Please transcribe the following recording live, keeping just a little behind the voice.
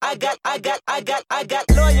got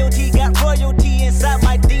loyalty, got royalty inside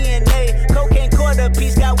my DNA. Cocaine quarter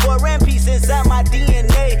piece, got war and peace inside my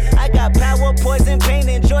DNA. I got power, poison, pain,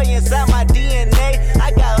 and joy inside my DNA.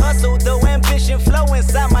 I got hustle, though ambition, flow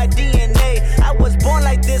inside my DNA. I was born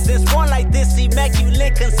like this and sworn like this,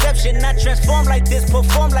 immaculate conception. I transform like this,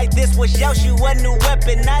 perform like this, wish out you a new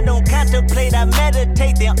weapon. I don't contemplate, I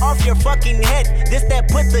meditate, then off your fucking head. This that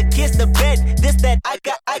put the kids to bed. This that I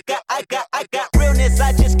got realness.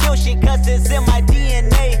 I just kill shit cause it's in my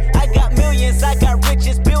DNA. I got millions, I got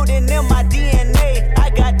riches building in my DNA. I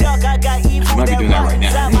got dark, I got evil that walks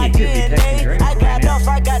inside my DNA. I got off,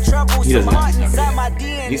 I got trouble, some heart inside my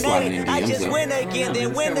He's sliding DNA. in I DMs, just though. win again,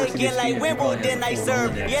 then win again like Wimbledon I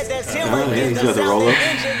serve. Yeah, that's him Oh, yeah, again. he's The got the sound roll-up. the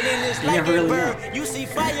engine in his like never a really bird. You see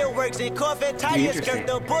fireworks and Corvette tires skirt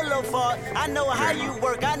the boulevard. I know how you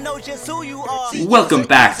work, I know just who you are. Welcome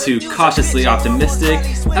back to Cautiously Optimistic,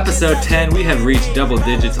 episode 10. We have reached double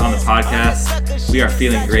digits on the podcast. We are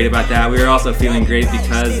feeling great about that. We are also feeling great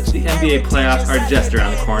because the NBA playoffs are just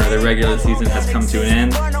around the corner. The regular season has come to an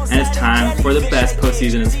end, and it's time for the best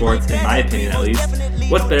postseason in sports, in my opinion at least.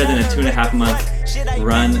 What's better than a 2.5 month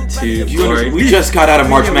run to glory? We just got out of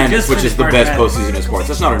March we Madness, just which is finished the March best Madness. postseason in sports.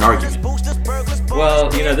 That's not an argument.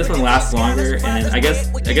 Well, you know, this one lasts longer, and I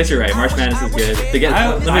guess you're right. March Madness is good.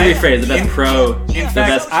 Let me rephrase: the best pro. In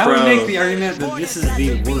fact, I would make the argument that this is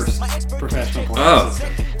the worst professional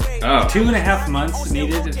playoffs. Oh. 2.5 months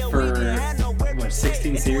needed for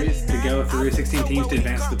 16 series to go through, 16 teams to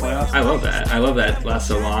advance to the playoffs. I love that. I love that it lasts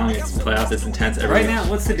so long. It's playoffs. It's intense. Right now,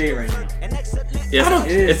 what's the date right now? Yes,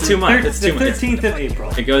 it's 2 months. It's 2 months. The 13th of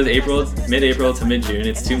April. It goes mid-April to mid-June.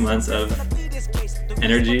 It's 2 months of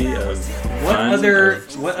energy, of What fun. other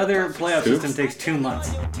playoff Hoops? system takes 2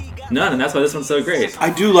 months? None, and that's why this one's so great. I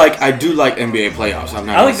do like NBA playoffs. I'm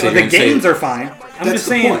not. I like gonna sit the here and say- games are fine. I'm That's just the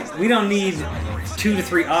saying point. we don't need 2 to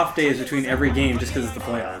 3 off days between every game just because it's the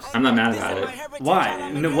playoffs. I'm not mad about it.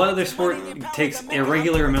 Why? No, what other sport takes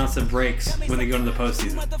irregular amounts of breaks when they go into the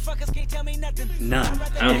postseason? None.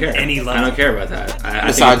 I don't At care. Any level. I don't care about that. I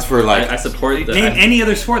Besides think for, like- I support the. Name any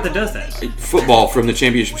other sport that does that. Football from the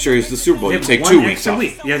championship series to the Super Bowl. You have take one 2 weeks extra off.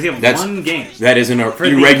 week. You have That's- one game. That is an For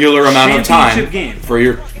the irregular amount of time championship game. for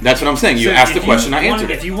your. That's what I'm saying. You So asked the if question, I wanted-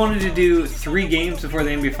 answered If it. you wanted to do 3 games before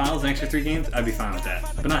the NBA Finals, an extra 3 games, I'd be fine with that.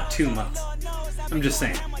 But not 2 months. I'm just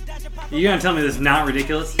saying. You're gonna tell me this is not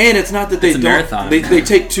ridiculous? And it's not that they It's a don't. marathon. They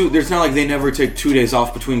take 2. It's not like they never take 2 days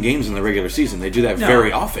off between games in the regular season. They do that No,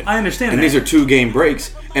 very often. I understand And that. these are 2-game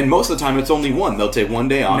breaks, and most of the time it's only one. They'll take 1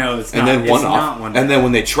 day off, No, it's and not. then one It's off, not 1 day. and then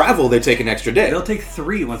when they travel, they take an extra day. They'll take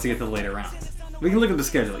 3 once they get to the later rounds. We can look at the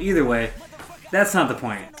schedule. Either way, that's not the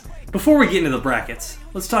point. Before we get into the brackets,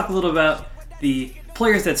 let's talk a little about the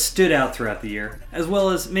players that stood out throughout the year, as well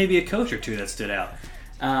as maybe a coach or two that stood out.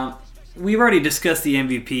 We've already discussed the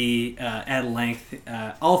MVP at length.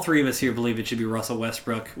 All 3 of us here believe it should be Russell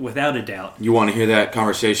Westbrook, without a doubt. You want to hear that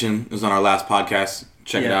conversation? It was on our last podcast.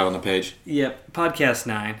 Check it Yeah. out on the page. Yep, podcast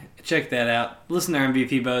 9. Check that out. Listen to our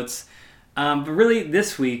MVP votes. But really,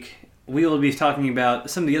 this week, we will be talking about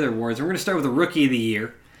some of the other awards. And we're going to start with the Rookie of the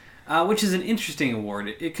Year, which is an interesting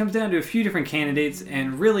award. It comes down to a few different candidates,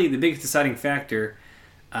 and really the biggest deciding factor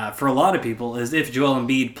for a lot of people is if Joel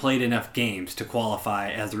Embiid played enough games to qualify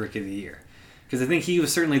as the Rookie of the Year. Because I think he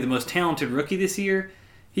was certainly the most talented rookie this year.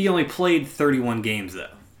 He only played 31 games, though.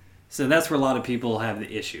 So that's where a lot of people have the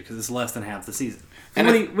issue, because it's less than half the season. And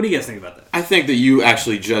What do you guys think about that? I think that you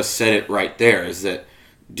actually just said it right there, is that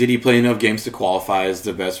did he play enough games to qualify as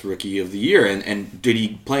the best rookie of the year? And did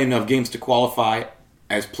he play enough games to qualify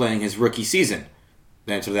as playing his rookie season?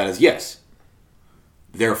 The answer to that is yes.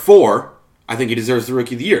 Therefore, I think he deserves the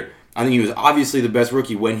rookie of the year. I think he was obviously the best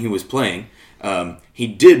rookie when he was playing. He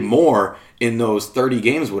did more in those 30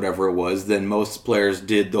 games, whatever it was, than most players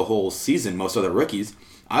did the whole season, most other rookies.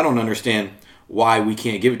 I don't understand why we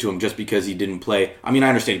can't give it to him just because he didn't play. I mean, I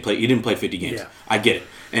understand he didn't play 50 games. Yeah. I get it.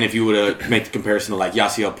 And if you were to make the comparison to like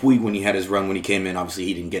Yasiel Puig when he had his run when he came in, obviously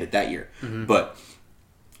he didn't get it that year. Mm-hmm. But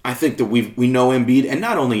I think that we know Embiid, and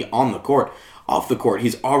not only on the court, off the court,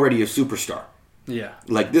 he's already a superstar. Yeah.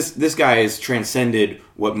 Like this guy has transcended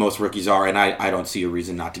what most rookies are, and I don't see a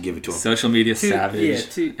reason not to give it to him. Social media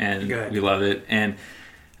savage, Go and ahead. we love it. And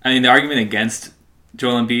I mean, the argument against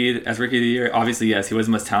Joel Embiid as Rookie of the Year, obviously, yes, he was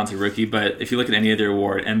the most talented rookie, but if you look at any other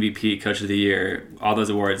award, MVP, Coach of the Year, all those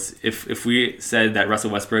awards, if we said that Russell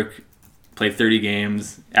Westbrook played 30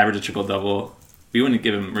 games, averaged a triple-double, we wouldn't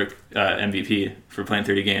give him MVP for playing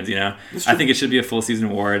 30 games, you know? I think it should be a full season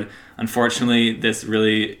award. Unfortunately, this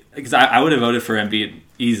really... Because I would have voted for Embiid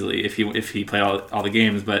easily if he played all the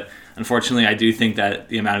games, but Unfortunately, I do think that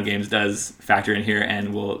the amount of games does factor in here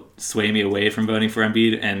and will sway me away from voting for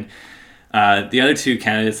Embiid. And the other two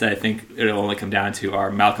candidates that I think it'll only come down to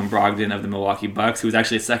are Malcolm Brogdon of the Milwaukee Bucks, who was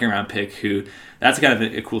actually a second-round pick, that's kind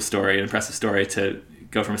of a cool story, an impressive story to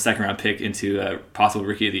go from a second-round pick into a possible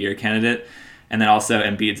Rookie of the Year candidate. And then also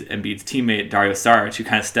Embiid's teammate, Dario Saric, who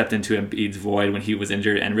kind of stepped into Embiid's void when he was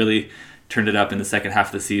injured and really turned it up in the second half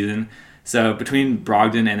of the season. So between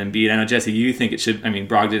Brogdon and Embiid, I know, Jesse, you think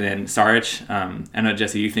Brogdon and Saric, I know,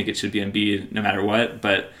 Jesse, you think it should be Embiid no matter what,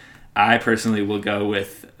 but I personally will go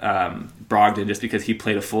with Brogdon just because he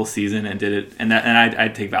played a full season and did it, and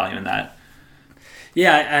I'd take value in that.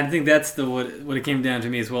 Yeah, I think that's what it came down to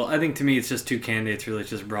me as well. I think to me it's just two candidates, really. It's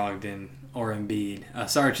just Brogdon or Embiid.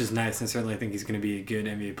 Saric is nice, and certainly I think he's going to be a good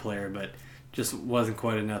NBA player, but just wasn't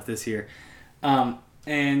quite enough this year.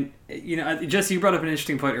 And, Jesse, you brought up an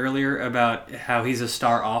interesting point earlier about how he's a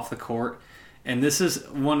star off the court. And this is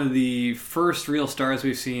one of the first real stars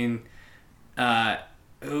we've seen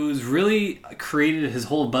who's really created his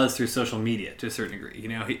whole buzz through social media to a certain degree.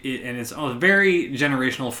 And it's very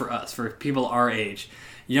generational for us, for people our age.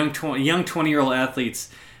 Young 20-year-old athletes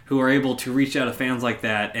who are able to reach out to fans like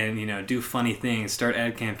that and, do funny things, start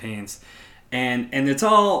ad campaigns. And it's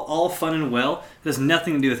all fun and well. It has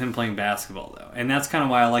nothing to do with him playing basketball, though. And that's kind of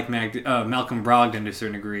why I like Malcolm Brogdon to a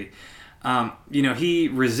certain degree. He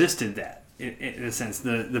resisted that, in a sense.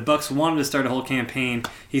 The Bucks wanted to start a whole campaign.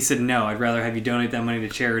 He said, no, I'd rather have you donate that money to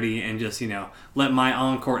charity and just, let my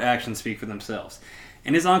on-court actions speak for themselves.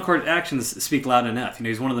 And his on-court actions speak loud enough.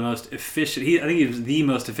 He's one of the most efficient. I think he was the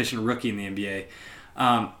most efficient rookie in the NBA.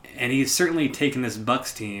 And he's certainly taken this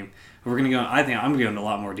Bucks team. We're going to go. I think I'm going to go into a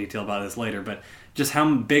lot more detail about this later, but just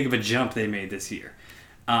how big of a jump they made this year,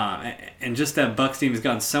 and just that Bucks team has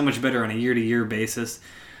gotten so much better on a year-to-year basis.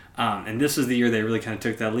 And this was the year they really kind of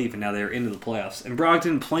took that leap, and now they're into the playoffs. And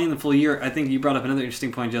Brogdon playing the full year, I think you brought up another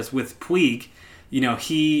interesting point, just with Puig.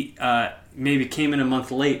 He maybe came in a month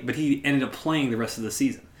late, but he ended up playing the rest of the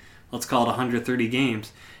season. Let's call it 130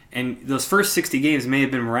 games. And those first 60 games may have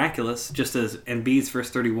been miraculous, just as Embiid's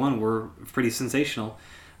first 31 were pretty sensational.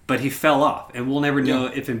 But he fell off, and we'll never know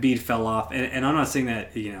if Embiid fell off. And I'm not saying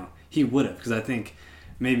that he would have, because I think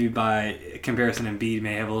maybe by comparison, Embiid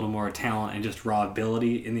may have a little more talent and just raw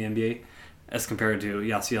ability in the NBA as compared to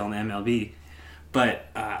Yasiel and MLB. But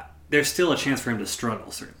there's still a chance for him to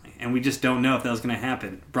struggle, certainly. And we just don't know if that was going to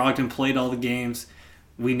happen. Brogdon played all the games.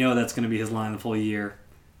 We know that's going to be his line the full year.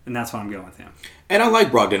 And that's why I'm going with him. And I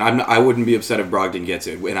like Brogdon. I wouldn't be upset if Brogdon gets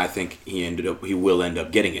it, and I think he will end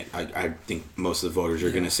up getting it. I think most of the voters are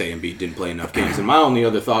going to say Embiid didn't play enough games. And my only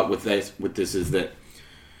other thought with this is that,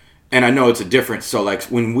 and I know it's a difference. So like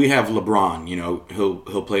when we have LeBron,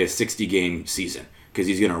 he'll play a 60-game season because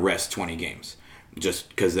he's going to rest 20 games just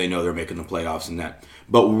because they know they're making the playoffs and that.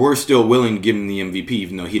 But we're still willing to give him the MVP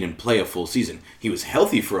even though he didn't play a full season. He was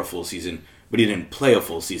healthy for a full season, but he didn't play a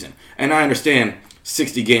full season. And I understand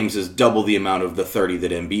 60 games is double the amount of the 30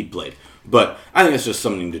 that Embiid played. But I think it's just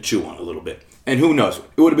something to chew on a little bit. And who knows?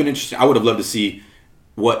 It would have been interesting. I would have loved to see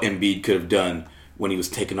what Embiid could have done when he was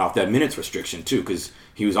taken off that minutes restriction, too, because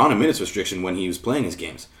he was on a minutes restriction when he was playing his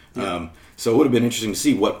games. Yeah. So it would have been interesting to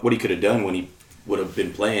see what he could have done when he would have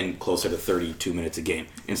been playing closer to 32 minutes a game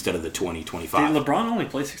instead of the 20, 25. Did LeBron only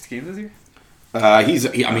play 60 games this year? I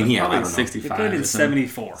don't know. 65. He played in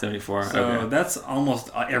 74. 74. So okay. That's almost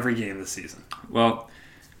every game this season. Well,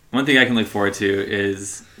 one thing I can look forward to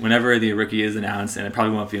is whenever the rookie is announced, and it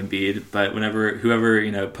probably won't be Embiid, but whenever whoever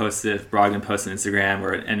posts it, if Brogdon posts on Instagram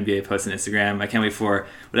or NBA posts on Instagram, I can't wait for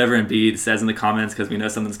whatever Embiid says in the comments because we know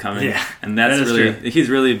something's coming. Yeah, and that's really true. He's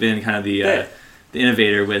really been kind of the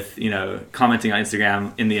innovator with commenting on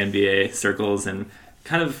Instagram in the NBA circles and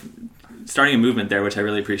kind of starting a movement there, which I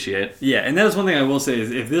really appreciate. Yeah, and that is one thing I will say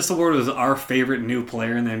is if this award was our favorite new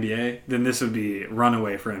player in the NBA, then this would be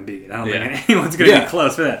runaway for Embiid. I don't think anyone's going to be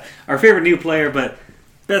close for that. Our favorite new player, but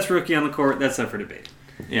best rookie on the court, that's up for debate.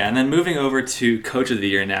 Yeah, and then moving over to Coach of the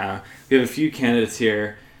Year now, we have a few candidates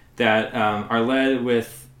here that are led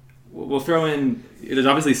with, we'll throw in, there's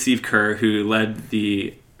obviously Steve Kerr, who led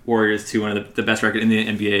the Warriors to one of the best record in the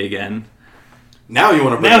NBA again. Now you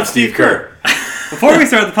want to bring up Steve Kerr. Before we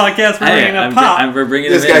start the podcast, we're bringing up Pop. We're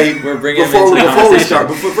bringing him in. We're bringing him into the before we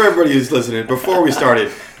start, for everybody who's listening, before we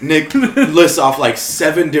started, Nick lists off like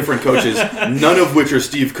 7 different coaches, none of which are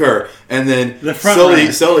Steve Kerr, and then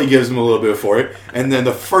Sully gives him a little bit for it, and then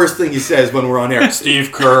the first thing he says when we're on air,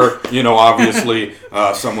 Steve Kerr, obviously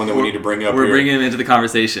someone that we need to bring up. We're here. Bringing him into the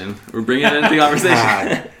conversation.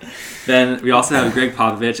 Then we also have Greg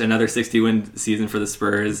Popovich, another 60-win season for the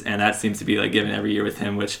Spurs, and that seems to be given every year with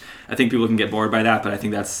him, which I think people can get bored by that, but I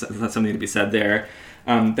think that's something to be said there.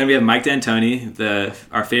 Then we have Mike D'Antoni,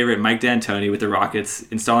 our favorite Mike D'Antoni with the Rockets,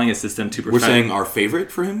 installing a system to We're saying our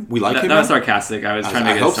favorite for him? We like him? That was sarcastic. I was trying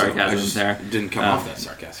to get a sarcasm there. Didn't come off that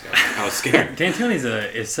sarcastic. I was scared. D'Antoni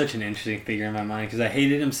is such an interesting figure in my mind because I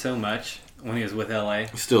hated him so much when he was with LA.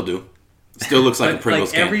 Still do. Still looks like a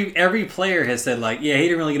Pringles can. Every player has said, like, yeah, he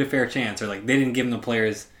didn't really get a fair chance, or like they didn't give him the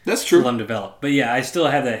players That's true. to let him develop. But yeah, I still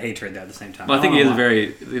have that hatred there at the same time. Well, I think he is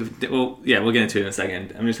we'll get into it in a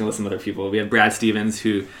second. I'm just going to list some other people. We have Brad Stevens,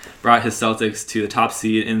 who brought his Celtics to the top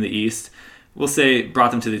seed in the East. We'll say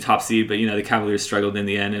brought them to the top seed, but the Cavaliers struggled in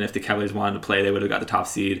the end, and if the Cavaliers wanted to play, they would have got the top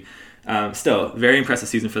seed. Still, very impressive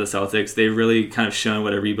season for the Celtics. They've really kind of shown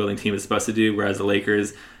what a rebuilding team is supposed to do, whereas the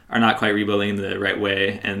Lakers are not quite rebuilding the right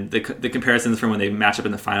way. And the comparisons from when they match up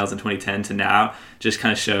in the finals in 2010 to now just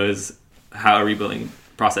kind of shows how a rebuilding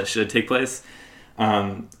process should take place.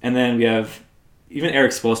 And then we have even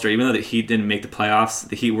Eric Spoelstra. Even though the Heat didn't make the playoffs,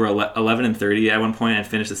 the Heat were 11-30 at one point and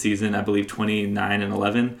finished the season, I believe,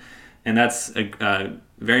 29-11. And that's a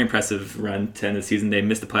very impressive run to end the season. They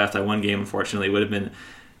missed the playoffs by one game, unfortunately. It would have been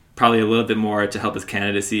probably a little bit more to help his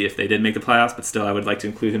candidacy if they did make the playoffs, but still I would like to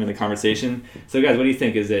include him in the conversation. So guys, what do you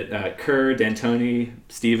think? Is it Kerr, D'Antoni,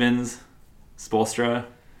 Stevens, Spoelstra?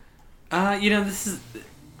 This is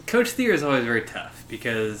Coach of the Year is always very tough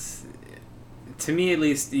because to me at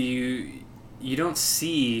least you don't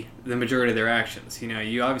see the majority of their actions.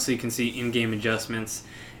 You obviously can see in-game adjustments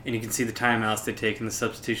and you can see the timeouts they take and the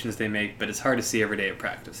substitutions they make, but it's hard to see every day at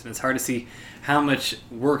practice. And it's hard to see how much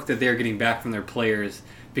work that they're getting back from their players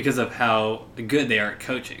because of how good they are at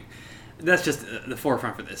coaching. That's just the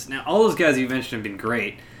forefront for this. Now, all those guys you mentioned have been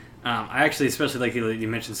great. I actually especially like you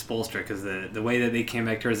mentioned Spoelstra because the way that they came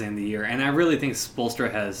back towards the end of the year, and I really think Spoelstra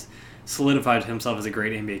has solidified himself as a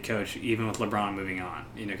great NBA coach, even with LeBron moving on.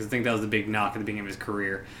 Because I think that was the big knock at the beginning of his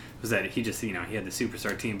career, was that he just, he had the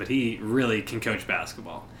superstar team, but he really can coach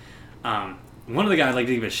basketball. One of the guys I'd like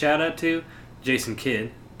to give a shout out to, Jason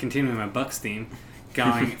Kidd, continuing my Bucks theme,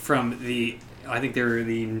 going from I think they were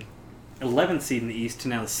the 11th seed in the East to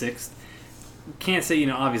now the 6th. Can't say,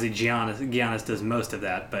 obviously Giannis does most of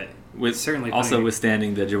that, but certainly also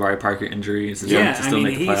withstanding the Jabari Parker injuries to still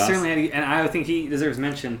make the playoffs. He certainly had, and I think he deserves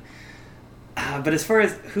mention. But as far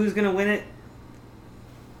as who's going to win it,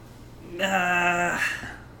 I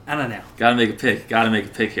don't know. Gotta make a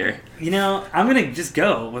pick here. I'm going to just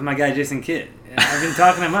go with my guy Jason Kidd. I've been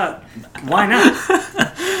talking him up. Why not?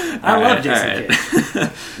 I love Jason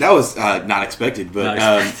Kidd. That was not expected, but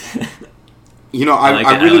I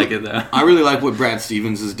really like it though. I really like what Brad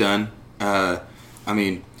Stevens has done.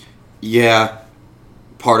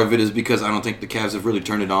 Part of it is because I don't think the Cavs have really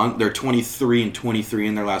turned it on. They're 23-23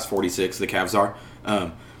 in their last 46. The Cavs are,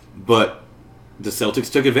 but the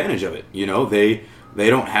Celtics took advantage of it. They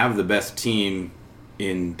don't have the best team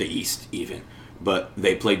in the East even, but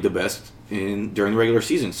they played the best during the regular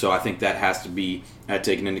season. So I think that has to be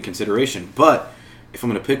taken into consideration. But if I'm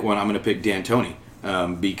going to pick one, I'm going to pick D'Antoni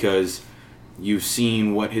because you've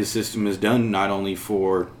seen what his system has done, not only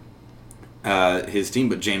for his team,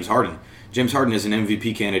 but James Harden. James Harden is an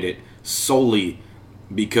MVP candidate solely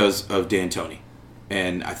because of D'Antoni,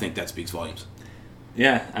 and I think that speaks volumes.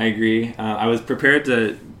 Yeah, I agree. I was prepared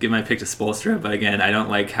to give my pick to Spoelstra, but again, I don't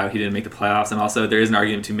like how he didn't make the playoffs, and also there is an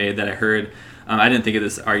argument to be made that I heard. I didn't think of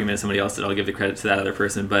this argument as somebody else did. I'll give the credit to that other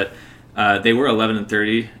person, but they were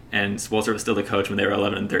 11-30, and Spoelstra was still the coach when they were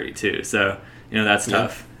 11-30 too. So that's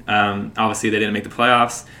tough. Obviously, they didn't make the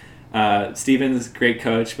playoffs. Stevens, great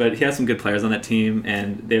coach, but he has some good players on that team,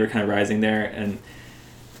 and they were kind of rising there. And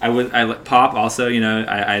Pop also,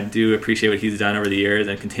 I do appreciate what he's done over the years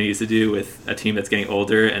and continues to do with a team that's getting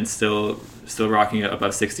older and still rocking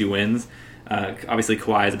above 60 wins. Obviously,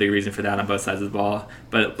 Kawhi is a big reason for that on both sides of the ball.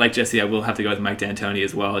 But like Jesse, I will have to go with Mike D'Antoni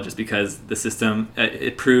as well, just because the system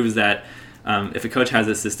it proves that if a coach has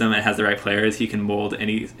a system and has the right players, he can mold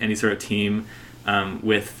any sort of team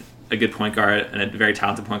with a good point guard and a very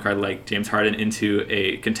talented point guard like James Harden into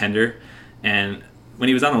a contender. And when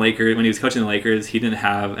he was on the Lakers, when he was coaching the Lakers, he didn't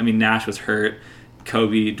have. Nash was hurt,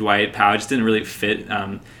 Kobe, Dwight, Powell just didn't really fit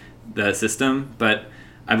the system. But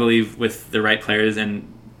I believe with the right players, and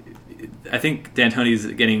I think D'Antoni's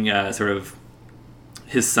getting sort of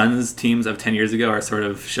his Suns teams of 10 years ago are sort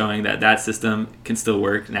of showing that system can still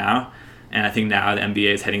work now. And I think now the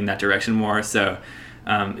NBA is heading in that direction more. So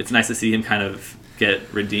it's nice to see him kind of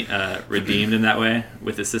get redeemed in that way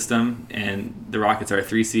with the system. And the Rockets are a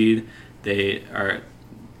 3 seed. They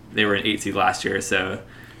were an 8 seed last year. So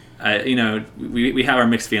we have our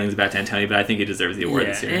mixed feelings about D'Antoni, but I think he deserves the award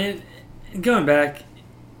this year. And going back,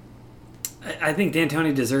 I think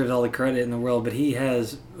D'Antoni deserves all the credit in the world, but he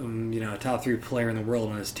has a top 3 player in the world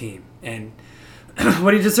on his team. And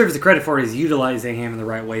what he deserves the credit for is utilizing him in the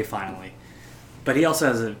right way finally. But he also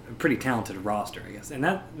has a pretty talented roster, I guess, and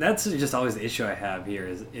that's just always the issue I have here.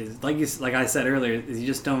 Is like I said earlier, is you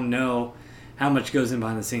just don't know how much goes in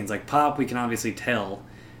behind the scenes. Like Pop, we can obviously tell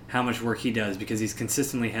how much work he does because he's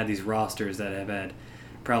consistently had these rosters that have had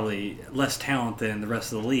probably less talent than the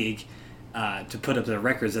rest of the league to put up the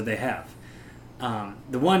records that they have.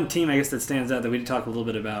 The one team I guess that stands out that we did talk a little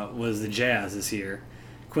bit about was the Jazz this year.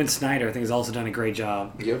 Quinn Snyder, I think, has also done a great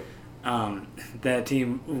job. Yep. That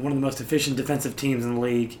team, one of the most efficient defensive teams in the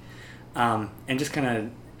league, and just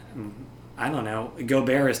kind of, I don't know,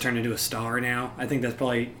 Gobert has turned into a star now. I think that's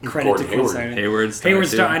probably credit to Quinn Snyder. Hayward's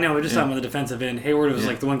star. I know, we're just talking about the defensive end. Hayward was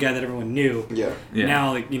like the one guy that everyone knew. Yeah.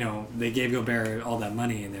 Now, like, they gave Gobert all that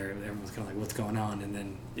money, and everyone's kind of like, what's going on? And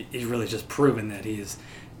then he's really just proven that he's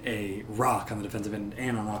a rock on the defensive end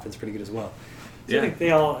and on offense pretty good as well. So I think they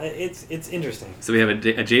all, it's interesting. So we have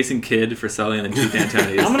a Jason Kidd for Sully and then Keith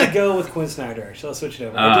D'Antoni. I'm going to go with Quinn Snyder, actually. I'll switch it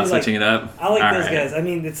over. Switching it up? I like those guys. I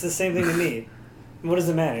mean, it's the same thing to me. What does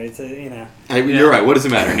it matter? It's You're right. What does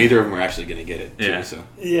it matter? Neither of them are actually going to get it. Yeah. Too, so.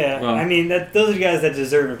 Yeah. Well, I mean, those are guys that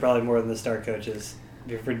deserve it probably more than the star coaches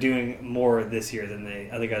for doing more this year than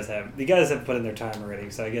the other guys have. The guys have put in their time already,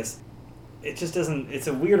 so I guess it just doesn't. It's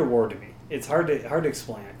a weird award to me. It's hard to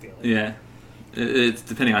explain. I feel like. Yeah. It's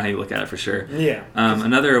depending on how you look at it for sure. Yeah.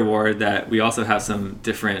 Another award that we also have some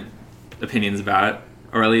different opinions about,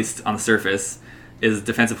 or at least on the surface, is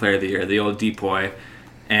Defensive Player of the Year, the old Deep Boy,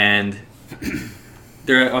 and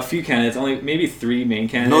there are a few candidates, only maybe 3 main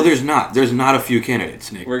candidates. No, there's not. There's not a few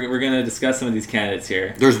candidates, Nick. We're going to discuss some of these candidates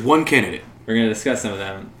here. There's one candidate. We're going to discuss some of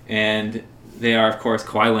them, and they are, of course,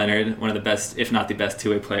 Kawhi Leonard, one of the best, if not the best,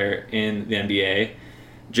 two-way player in the NBA.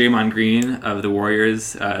 Draymond Green of the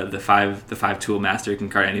Warriors, the five tool master, can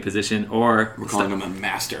guard any position, or we're calling him a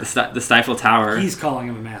master. The Stifle Tower. He's calling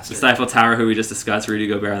him a master. The Stifle Tower, who we just discussed, Rudy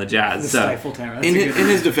Gobert on the Jazz. The Stifle Tower. In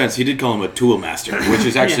his defense, he did call him a tool master, which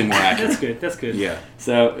is actually more accurate. That's good. Yeah.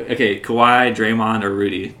 So okay, Kawhi, Draymond, or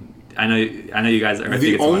Rudy. I know you guys are.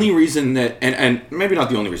 The only reason that, and maybe not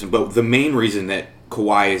the only reason, but the main reason that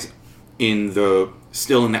Kawhi is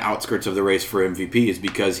still in the outskirts of the race for MVP is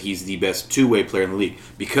because he's the best two-way player in the league,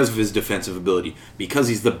 because of his defensive ability, because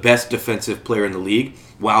he's the best defensive player in the league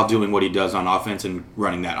while doing what he does on offense and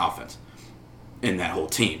running that offense and that whole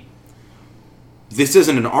team. This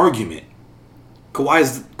isn't an argument. Kawhi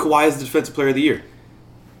is the defensive player of the year.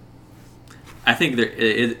 I think it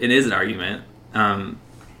is an argument.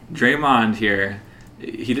 Draymond here,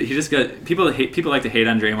 he just got people like to hate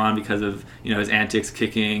on Draymond because of his antics,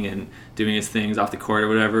 kicking and doing his things off the court or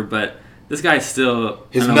whatever. But this guy is still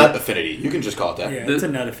his nut affinity. You can just call it that. Yeah, it's a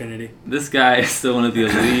nut affinity. This guy is still one of the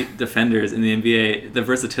elite defenders in the NBA. The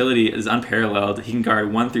versatility is unparalleled. He can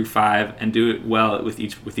guard 1 through 5 and do it well with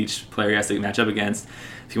each player he has to match up against.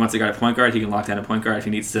 If he wants to guard a point guard, he can lock down a point guard. If he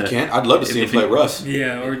needs to, I'd love to see him play Russ.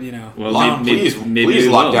 Yeah, or Well, please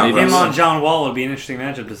lock down Russ. Him on John Wall would be an interesting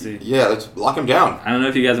matchup to see. Yeah, let's lock him down. I don't know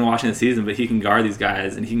if you guys have been watching the season, but he can guard these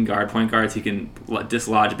guys, and he can guard point guards. He can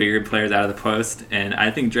dislodge bigger players out of the post, and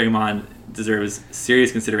I think Draymond deserves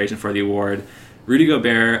serious consideration for the award. Rudy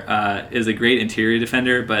Gobert is a great interior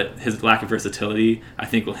defender, but his lack of versatility, I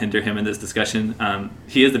think, will hinder him in this discussion.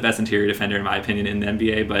 He is the best interior defender, in my opinion, in the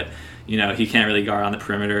NBA, but he can't really guard on the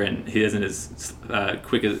perimeter, and he isn't as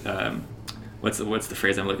quick as what's the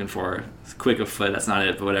phrase I'm looking for? Quick of foot. That's not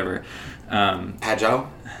it, but whatever. Agile.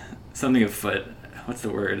 Something of foot. What's the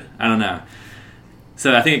word? I don't know.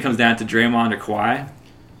 So I think it comes down to Draymond or Kawhi,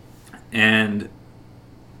 and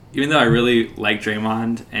even though I really like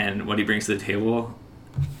Draymond and what he brings to the table,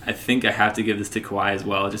 I think I have to give this to Kawhi as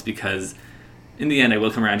well, just because in the end I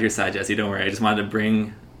will come around to your side, Jesse. Don't worry. I just wanted to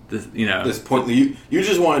bring this, this point. You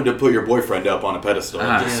just wanted to put your boyfriend up on a pedestal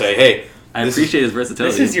and just say, hey, I appreciate his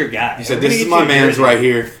versatility. This is your guy. You said, this is my man's right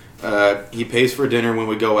here. He pays for dinner when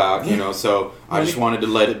we go out, so I just wanted to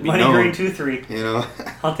let it be known. Money green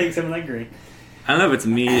 2-3. I'll take some of that green. I don't know if it's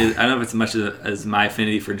me. I don't know if it's much as my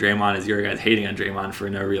affinity for Draymond as your guys hating on Draymond for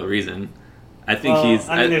no real reason. I think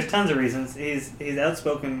there's tons of reasons. He's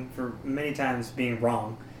outspoken for many times being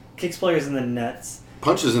wrong. Kicks players in the nuts.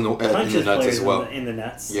 Punches in the nuts as well. In the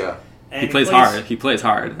nuts. Yeah. And he plays hard. He plays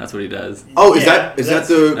hard. That's what he does. Oh, is that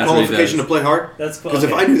the qualification to play hard? That's cool. Because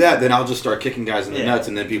if I do that, then I'll just start kicking guys in the nuts,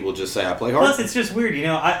 and then people just say I play hard. Plus, it's just weird.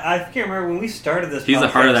 I can't remember when we started this. He's the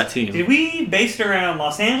heart of that team. Did we base it around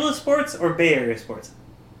Los Angeles sports or Bay Area sports?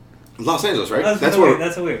 Los Angeles, right? That's where.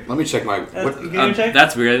 That's weird. Let me check my.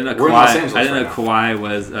 That's weird. I didn't know We're in Los Kawhi. Angeles I didn't know right Kawhi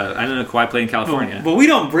was. I didn't know Kawhi played in California. But we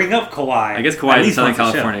don't bring up Kawhi. I guess Kawhi is a Southern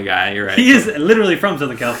California guy. You're right. He is literally from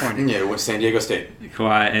Southern California. Yeah, with San Diego State.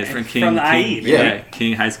 Kawhi is from King. From the King, IE. Yeah,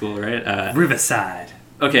 King High School, right? Riverside.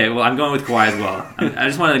 Okay, well, I'm going with Kawhi as well. I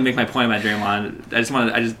just wanted to make my point about Draymond.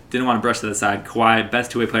 I just didn't want to brush to the side. Kawhi,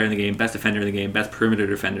 best two-way player in the game, best defender in the game, best perimeter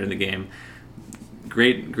defender in the game.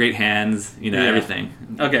 Great hands, everything.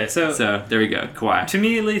 Okay, so there we go, Kawhi. To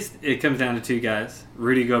me, at least, it comes down to two guys: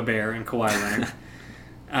 Rudy Gobert and Kawhi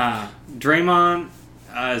Leonard. Draymond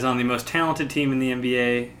is on the most talented team in the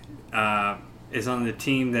NBA. Is on the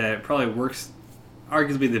team that probably works,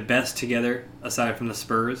 arguably the best together, aside from the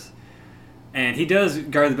Spurs. And he does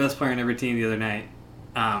guard the best player on every team the other night.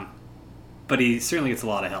 But he certainly gets a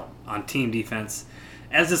lot of help on team defense,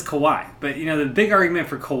 as does Kawhi. But, the big argument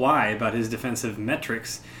for Kawhi about his defensive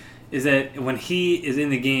metrics is that when he is in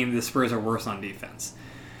the game, the Spurs are worse on defense.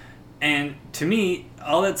 And to me,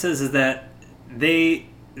 all that says is that the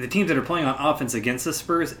teams that are playing on offense against the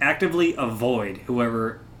Spurs actively avoid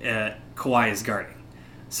whoever Kawhi is guarding,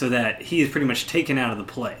 so that he is pretty much taken out of the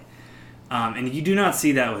play. And you do not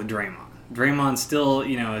see that with Draymond. Draymond still,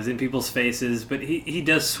 is in people's faces, but he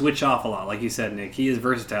does switch off a lot, like you said, Nick. He is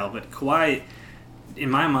versatile, but Kawhi, in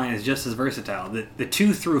my mind, is just as versatile. The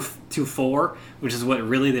 2 through 4, which is what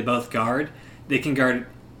really they both guard, they can guard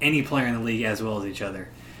any player in the league as well as each other.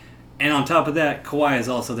 And on top of that, Kawhi is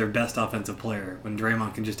also their best offensive player when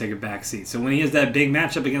Draymond can just take a back seat. So when he has that big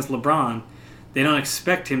matchup against LeBron, they don't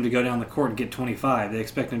expect him to go down the court and get 25. They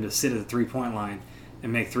expect him to sit at the 3-point line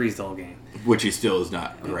and make threes the whole game. Which he still is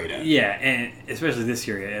not great at. Yeah, and especially this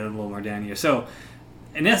year, a little more down here. So,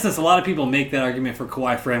 in essence, a lot of people make that argument for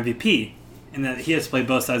Kawhi for MVP, and that he has to play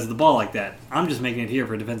both sides of the ball like that. I'm just making it here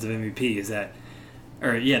for defensive MVP,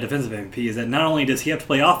 defensive MVP, is that not only does he have to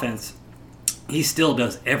play offense, he still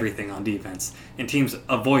does everything on defense, and teams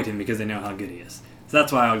avoid him because they know how good he is. So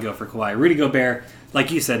that's why I would go for Kawhi. Rudy Gobert, like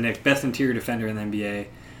you said, Nick, best interior defender in the NBA.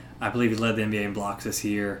 I believe he led the NBA in blocks this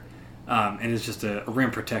year. And is just a rim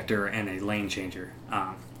protector and a lane changer.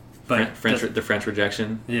 But the French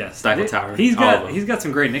rejection. Yeah, Stifle Tower. He's got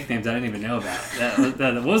some great nicknames I didn't even know about.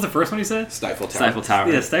 What was the first one he said? Stifle Tower. Stifle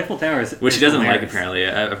Tower. Yeah, Stifle Tower is which he doesn't hilarious. like apparently.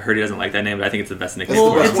 I've heard he doesn't like that name, but I think it's the best nickname.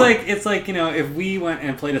 Well, it's like if we went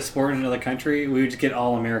and played a sport in another country, we would just get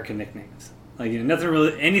all American nicknames. Like nothing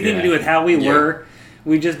really anything to do with how we were.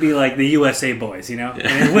 We'd just be like the USA boys, And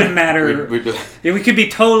it wouldn't matter. We could be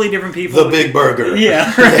totally different people. The Big Burger.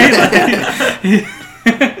 Yeah, right?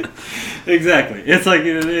 Exactly. It's like,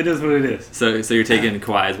 it is what it is. So you're taking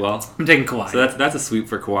Kawhi as well? I'm taking Kawhi. So that's a sweep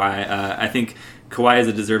for Kawhi. I think Kawhi is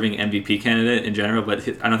a deserving MVP candidate in general, but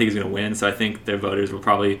I don't think he's going to win. So I think their voters will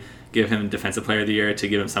probably give him Defensive Player of the Year to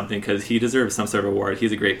give him something because he deserves some sort of award.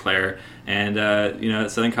 He's a great player. And,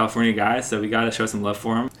 Southern California guy, so we got to show some love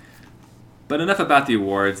for him. But enough about the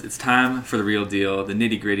awards. It's time for the real deal, the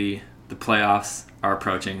nitty-gritty. The playoffs are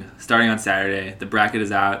approaching. Starting on Saturday, the bracket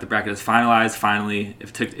is out. The bracket is finalized finally.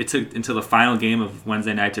 It took until the final game of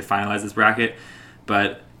Wednesday night to finalize this bracket,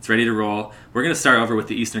 but it's ready to roll. We're going to start over with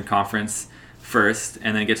the Eastern Conference first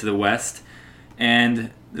and then get to the West.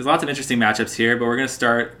 And there's lots of interesting matchups here, but we're going to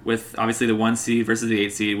start with obviously the 1 seed versus the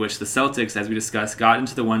 8 seed, which the Celtics, as we discussed, got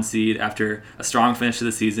into the 1 seed after a strong finish to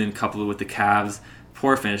the season coupled with the Cavs'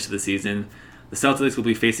 poor finish to the season. The Celtics will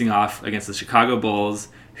be facing off against the Chicago Bulls,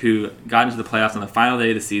 who got into the playoffs on the final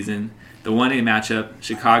day of the season. The 1A matchup,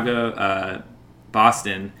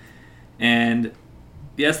 Chicago-Boston. And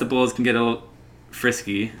yes, the Bulls can get a little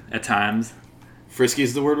frisky at times. Frisky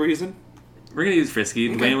is the word we're using? We're going to use frisky.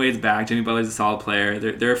 Okay. Dwayne Wade's back. Jimmy Butler's a solid player.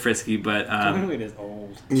 They're frisky, but... Dwayne Wade is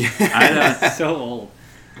old. Yeah. I know. So old.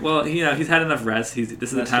 Well, he's had enough rest. This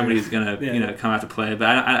is the time when he's going to come out to play. But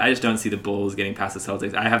I just don't see the Bulls getting past the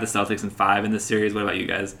Celtics. I have the Celtics in 5 in this series. What about you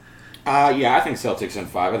guys? I think Celtics in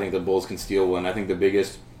 5. I think the Bulls can steal one. I think the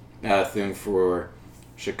biggest thing for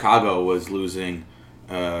Chicago was losing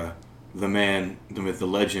the man, the myth, the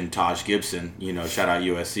legend, Taj Gibson. Shout out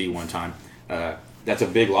USC one time. That's a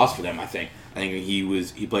big loss for them, I think. I think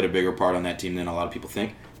he played a bigger part on that team than a lot of people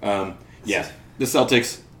think. Yes, the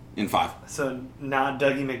Celtics in 5. So not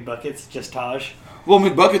Dougie McBuckets, just Taj? Well,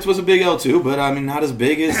 McBuckets was a big L too, but I mean not as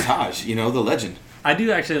big as Taj, the legend. I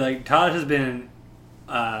do actually like Taj has been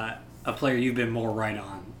a player you've been more right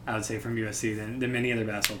on, I would say, from USC than many other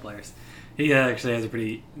basketball players. He actually has a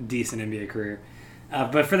pretty decent NBA career.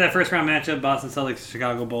 But for that first round matchup, Boston Celtics,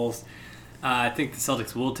 Chicago Bulls, I think the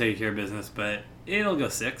Celtics will take care of business, but it'll go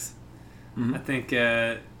 6. Mm-hmm. I think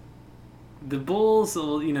The Bulls,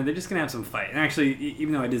 they're just going to have some fight. And actually,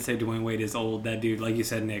 even though I did say Dwayne Wade is old, that dude, like you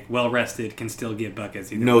said, Nick, well-rested, can still get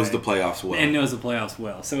buckets. Knows the playoffs well. And knows the playoffs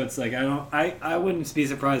well. So it's like, I wouldn't be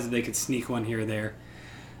surprised if they could sneak one here or there.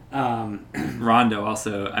 Rondo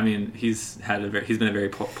also, I mean, he's been a very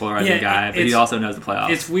polarizing guy, but he also knows the playoffs.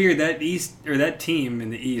 It's weird that team in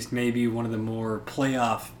the East may be one of the more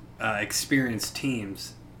playoff experienced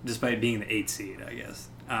teams, despite being the 8th seed, I guess.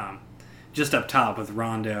 Just up top with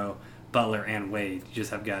Rondo, Butler, and Wade, you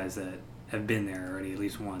just have guys that have been there already at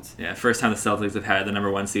least once. Yeah, first time the Celtics have had the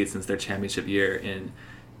number 1 seed since their championship year in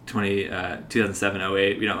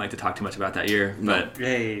 2007-08. We don't like to talk too much about that year, but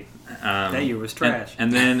hey, that year was trash.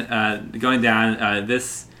 And then going down, the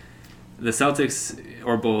Celtics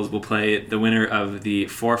or Bulls will play the winner of the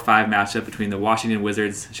 4-5 matchup between the Washington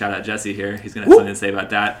Wizards. Shout out Jesse here; he's going to have something to say about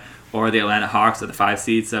that. Or the Atlanta Hawks at the 5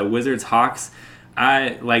 seed. So Wizards Hawks.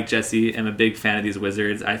 I, like Jesse, am a big fan of these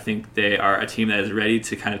Wizards. I think they are a team that is ready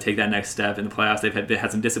to kind of take that next step in the playoffs. They've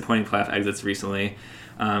had some disappointing playoff exits recently.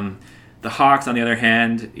 The Hawks, on the other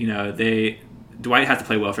hand, Dwight has to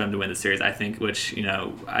play well for them to win the series, I think, which, you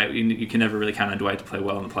can never really count on Dwight to play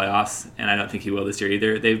well in the playoffs, and I don't think he will this year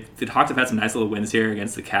either. The Hawks have had some nice little wins here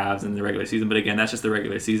against the Cavs in the regular season, but again, that's just the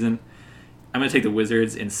regular season. I'm going to take the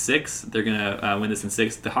Wizards in 6. They're going to win this in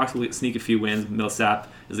 6. The Hawks will sneak a few wins.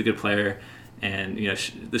 Millsap is a good player. And,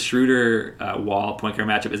 the Schroeder-Wall point guard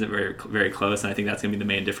matchup isn't very, very close, and I think that's going to be the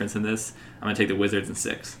main difference in this. I'm going to take the Wizards in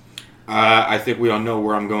 6. I think we all know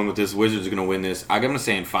where I'm going with this. Wizards are going to win this. I'm going to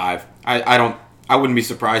say in 5. I wouldn't be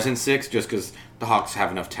surprised in 6 just because the Hawks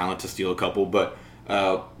have enough talent to steal a couple. But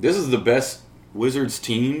this is the best Wizards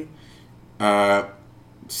team,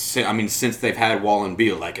 since they've had Wall and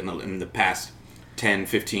Beal, like in the past 10,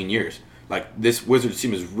 15 years. Like, this Wizards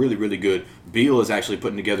team is really, really good. Beal is actually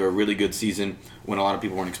putting together a really good season when a lot of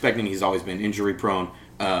people weren't expecting. He's always been injury-prone.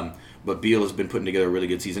 But Beal has been putting together a really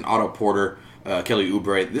good season. Otto Porter, Kelly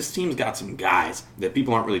Oubre. This team's got some guys that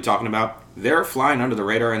people aren't really talking about. They're flying under the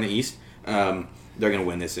radar in the East. They're going to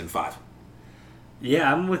win this in 5.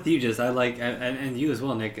 Yeah, I'm with you, and you as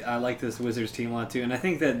well, Nick. I like this Wizards team a lot, too. And I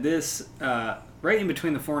think that this, right in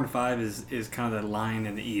between the 4 and 5 is kind of the line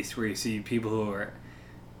in the East where you see people who are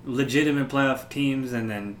legitimate playoff teams and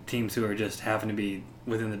then teams who are just happen to be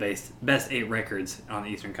within the best 8 records on the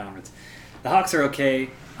Eastern Conference. The Hawks are okay.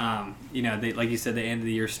 They, like you said, they ended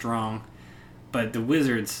the year strong, but the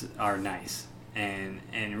Wizards are nice. And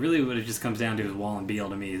really what it just comes down to is Wall and Beal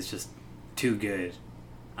to me is just too good.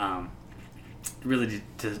 Really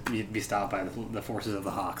to be stopped by the forces of the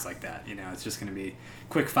Hawks like that. It's just going to be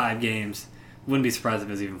quick 5 games. Wouldn't be surprised if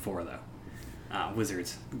it was even 4, though.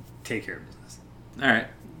 Wizards, take care of business. All right.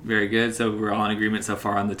 Very good. So we're all in agreement so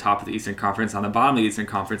far on the top of the Eastern Conference. On the bottom of the Eastern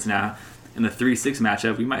Conference now, in the 3-6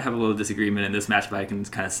 matchup, we might have a little disagreement in this matchup I can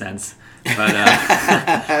kind of sense. But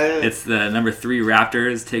it's the number 3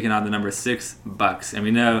 Raptors taking on the number 6 Bucks. And we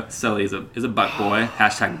know Sully is a Buck boy.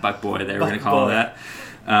 # Buck boy there. We're going to call him that.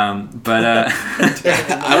 I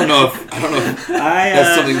don't know if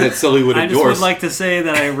that's something that Sully would endorse. I just would like to say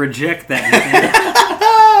that I reject that.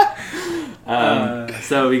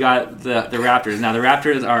 So we got the Raptors. Now the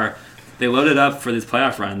Raptors they loaded up for this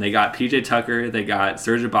playoff run. They got PJ Tucker, they got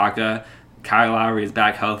Serge Ibaka, Kyle Lowry is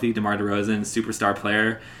back healthy, DeMar DeRozan, superstar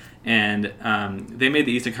player, and they made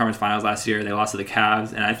the Eastern Conference Finals last year. They lost to the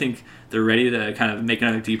Cavs, and I think they're ready to kind of make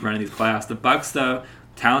another deep run in these playoffs. The Bucks, though,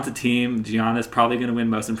 talented team. Giannis probably going to win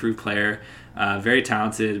Most Improved Player. Very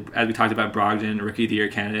talented. As we talked about, Brogdon, Rookie of the Year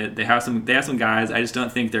candidate. They have some guys. I just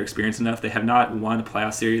don't think they're experienced enough. They have not won a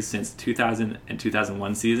playoff series since 2000 and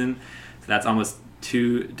 2001 season. So that's almost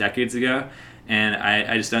 2 decades ago. And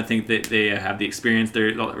I just don't think that they have the experience.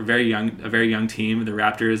 They're a very young team. The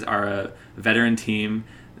Raptors are a veteran team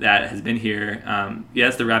that has been here.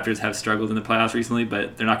 Yes, the Raptors have struggled in the playoffs recently,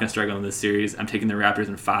 but they're not going to struggle in this series. I'm taking the Raptors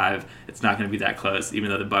in 5. It's not going to be that close, even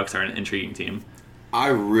though the Bucks are an intriguing team. I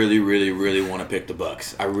really, really, really want to pick the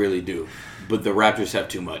Bucks. I really do. But the Raptors have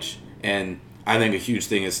too much. And I think a huge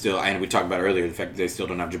thing is still, and we talked about earlier, the fact that they still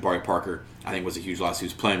don't have Jabari Parker, I think was a huge loss. He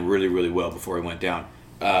was playing really, really well before he went down.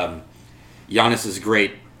 Giannis is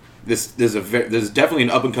great. There's definitely an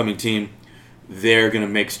up-and-coming team. They're going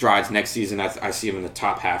to make strides next season. I see them in the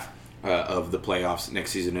top half of the playoffs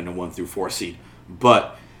next season in a 1-4 seed.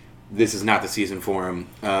 But this is not the season for them.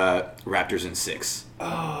 Raptors in 6.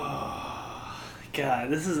 Oh,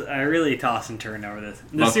 God. I really toss and turn over this.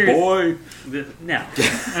 My boy. No.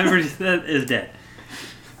 That is dead.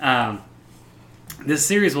 This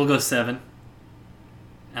series will go 7.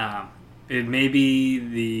 It may be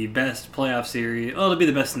the best playoff series. Oh, it'll be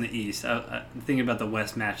the best in the East. I'm thinking about the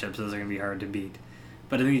West matchups. Those are going to be hard to beat.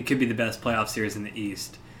 But I think it could be the best playoff series in the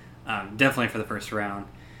East. definitely for the first round.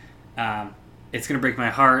 It's going to break my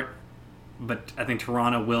heart, but I think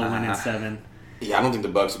Toronto will win in 7. Yeah, I don't think the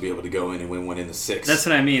Bucks will be able to go in and win one in the 6. That's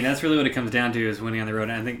what I mean. That's really what it comes down to is winning on the road.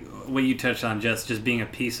 And I think what you touched on, just being a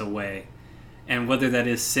piece away. And whether that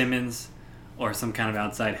is Simmons or some kind of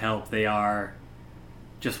outside help, they are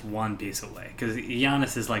just one piece away. Because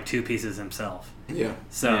Giannis is like 2 pieces himself. Yeah.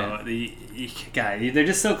 So, they're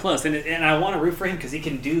just so close. And I want to root for him because he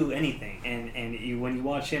can do anything. And when you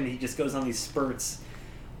watch him, he just goes on these spurts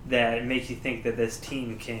that make you think that this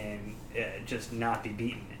team can just not be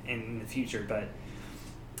beaten in the future. But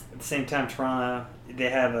at the same time, Toronto, they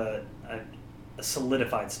have a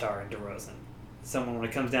solidified star in DeRozan. Someone, when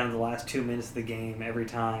it comes down to the last 2 minutes of the game, every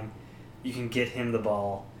time you can get him the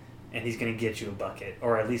ball, and he's going to get you a bucket,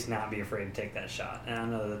 or at least not be afraid to take that shot. And I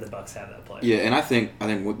know that the Bucks have that player. Yeah, and I think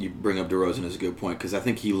what you bring up DeRozan is a good point because I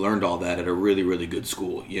think he learned all that at a really, really good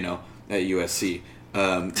school, at USC.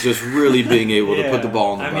 Just really being able to put the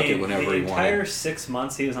ball in the bucket whenever he wanted. The entire 6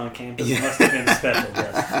 months he was on campus must have been special,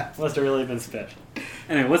 Jess. Must have really been special.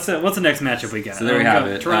 Anyway, what's the next matchup we got? So there we have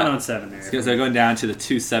it. Toronto and 7 there. So going down to the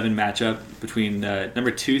 2-7 matchup between the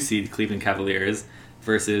number 2 seed Cleveland Cavaliers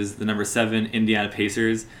versus the number 7 Indiana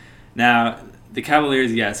Pacers. Now, the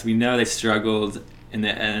Cavaliers, yes, we know they struggled in the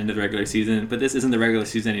end of the regular season, but this isn't the regular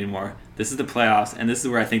season anymore. This is the playoffs, and this is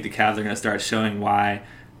where I think the Cavs are going to start showing why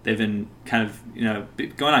they've been kind of,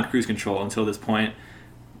 going on cruise control until this point.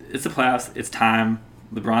 It's the playoffs. It's time.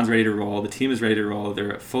 LeBron's ready to roll. The team is ready to roll.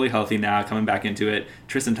 They're fully healthy now, coming back into it.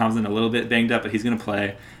 Tristan Thompson a little bit banged up, but he's going to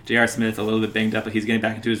play. J.R. Smith a little bit banged up, but he's getting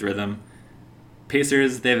back into his rhythm.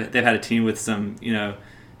 Pacers, they've had a team with some,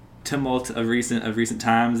 tumult of recent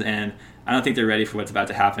times, and I don't think they're ready for what's about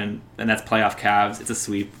to happen, and that's playoff Cavs. It's a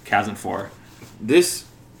sweep. Cavs in 4. This,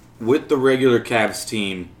 with the regular Cavs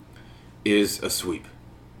team, is a sweep.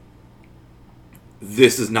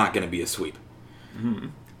 This is not going to be a sweep. Mm-hmm.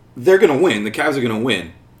 They're going to win. The Cavs are going to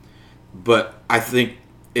win. But I think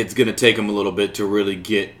it's going to take them a little bit to really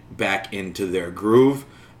get back into their groove.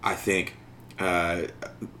 I think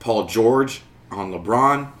Paul George on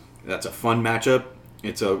LeBron, that's a fun matchup.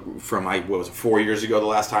 It's from 4 years ago, the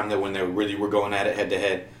last time when they really were going at it head to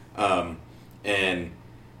head. And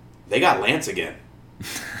they got Lance again.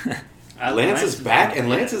 Lance is back, and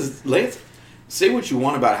Lance. Say what you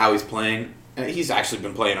want about how he's playing. He's actually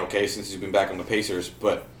been playing okay since he's been back on the Pacers,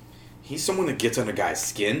 but he's someone that gets under guys'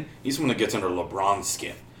 skin. He's someone that gets under LeBron's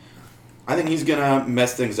skin. I think he's going to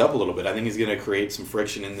mess things up a little bit. I think he's going to create some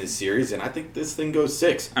friction in this series, and I think this thing goes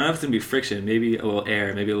 6. I don't know if it's going to be friction. Maybe a little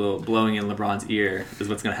air, maybe a little blowing in LeBron's ear is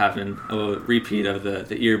what's going to happen. A little repeat of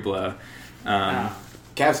the ear blow.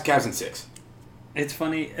 Cavs in 6. It's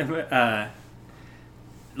funny.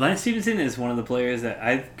 Lance Stevenson is one of the players that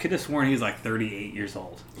I could have sworn he was like 38 years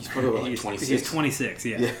old. He's probably 26. He's 26,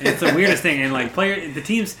 yeah. It's the weirdest thing. And like the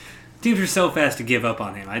teams are so fast to give up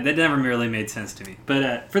on him. That never really made sense to me.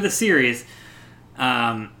 But for the series,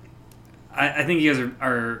 I think you guys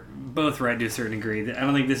are both right to a certain degree. I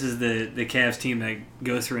don't think this is the Cavs team that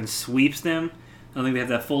goes through and sweeps them. I don't think they have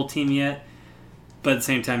that full team yet. But at the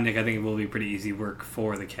same time, Nick, I think it will be pretty easy work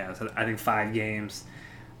for the Cavs. I think 5 games.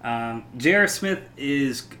 J.R. Smith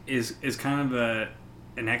is kind of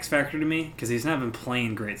an X factor to me because he's not been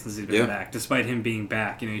playing great since he's been back. Despite him being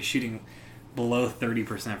back, he's shooting below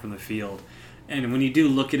 30% from the field. And when you do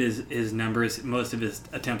look at his numbers, most of his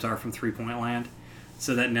attempts are from 3-point land,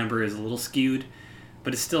 so that number is a little skewed,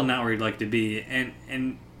 but it's still not where he'd like to be. And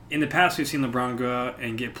in the past, we've seen LeBron go out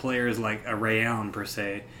and get players like a Ray Allen per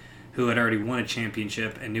se, who had already won a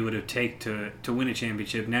championship and knew what it would take to win a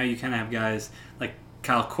championship. Now you kind of have guys like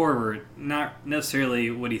Kyle Korver, not necessarily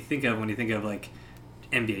what you think of when you think of like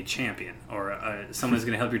NBA champion or someone who's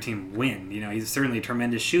going to help your team win. He's certainly a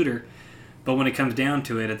tremendous shooter, but when it comes down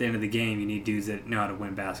to it, at the end of the game, you need dudes that know how to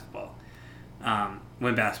win basketball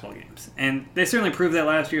games. And they certainly proved that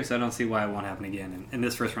last year, so I don't see why it won't happen again. And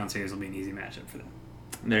this first round series will be an easy matchup for them.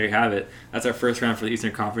 There you have it. That's our first round for the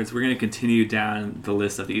Eastern Conference. We're going to continue down the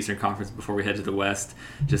list of the Eastern Conference before we head to the West,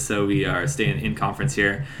 just so we are staying in conference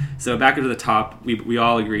here. So back to the top, we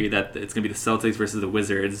all agree that it's going to be the Celtics versus the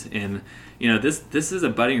Wizards. And this is a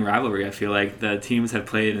budding rivalry. I feel like the teams have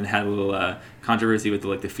played and had a little controversy with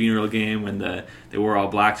the funeral game when they wore all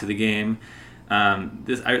black to the game.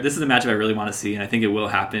 This is a matchup I really want to see, and I think it will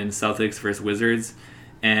happen. Celtics versus Wizards.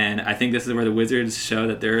 And I think this is where the Wizards show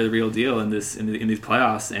that they're the real deal in these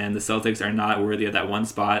playoffs, and the Celtics are not worthy of that one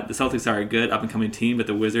spot. The Celtics are a good up and coming team, but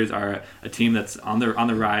the Wizards are a team that's on the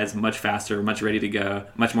rise, much faster, much more ready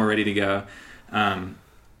to go.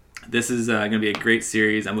 This is going to be a great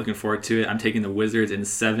series. I'm looking forward to it. I'm taking the Wizards in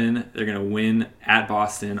 7. They're going to win at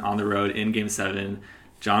Boston on the road in Game 7.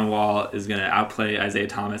 John Wall is going to outplay Isaiah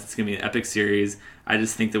Thomas. It's going to be an epic series. I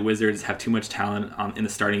just think the Wizards have too much talent in the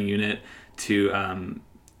starting unit to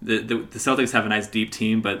the Celtics have a nice deep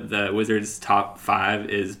team, but the Wizards' top 5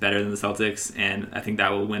 is better than the Celtics, and I think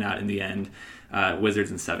that will win out in the end.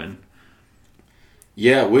 Wizards in 7.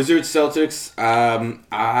 Yeah, Wizards, Celtics.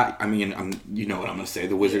 I mean, you know what I'm going to say.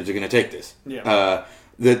 The Wizards are going to take this. Yeah.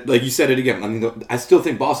 Like you said it again. I mean, I still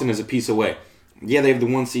think Boston is a piece away. Yeah, they have the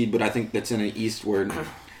 1 seed, but I think that's in an East where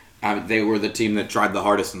they were the team that tried the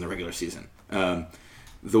hardest in the regular season.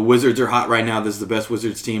 The Wizards are hot right now. This is the best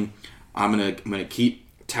Wizards team. I'm gonna keep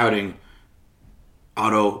touting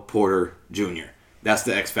Otto Porter Jr. That's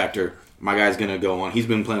the X factor. My guy's gonna go on. He's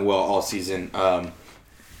been playing well all season.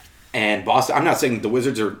 And Boston. I'm not saying the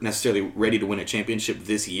Wizards are necessarily ready to win a championship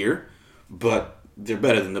this year, but they're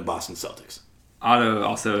better than the Boston Celtics. Otto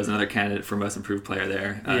also is another candidate for most improved player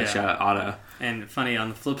there. Shout out Otto. And funny, on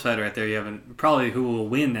the flip side right there, you have probably who will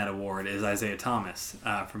win that award is Isaiah Thomas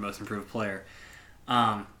for most improved player.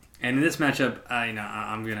 And in this matchup,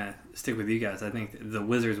 I'm going to stick with you guys. I think the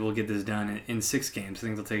Wizards will get this done in 6 games. I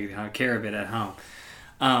think they'll take care of it at home.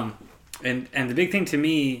 And the big thing to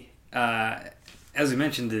me, as we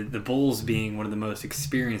mentioned, the Bulls being one of the most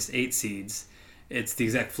experienced 8 seeds, it's the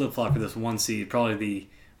exact flip-flop for this 1 seed, probably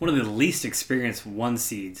one of the least experienced 1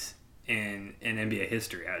 seeds in NBA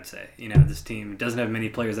history, I would say. This team doesn't have many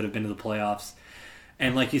players that have been to the playoffs.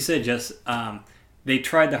 And like you said, they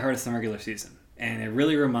tried the hardest in the regular season. And it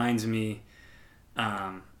really reminds me,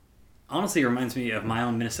 honestly, it reminds me of my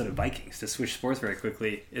own Minnesota Vikings, to switch sports very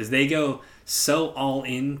quickly, is they go so all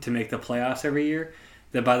in to make the playoffs every year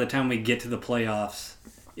that by the time we get to the playoffs,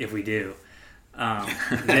 if we do,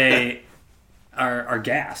 they are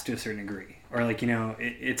gassed to a certain degree. Or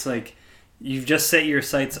it's like you've just set your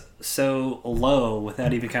sights so low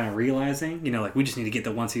without even kind of realizing, we just need to get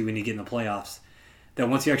the 1 seed, we need to get in the playoffs, that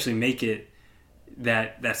once you actually make it,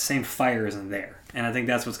 that same fire isn't there. And I think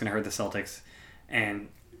that's what's going to hurt the Celtics and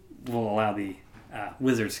will allow the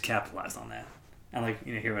Wizards to capitalize on that. I like,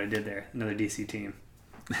 hear what I did there. Another DC team.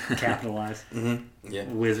 Capitalize. Mm-hmm. Yeah.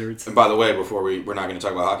 Wizards. And by the way, we're not going to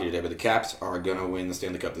talk about hockey today, but the Caps are going to win the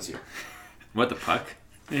Stanley Cup this year. What the fuck?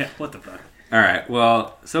 Yeah, what the fuck? All right.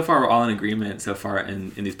 Well, so far we're all in agreement so far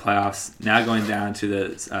in these playoffs. Now going down to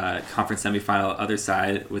the conference semifinal other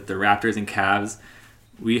side with the Raptors and Cavs.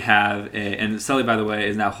 We have and Sully, by the way,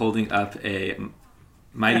 is now holding up a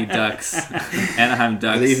Mighty Ducks, Anaheim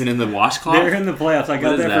Ducks. Are they even in the washcloth? They're in the playoffs. I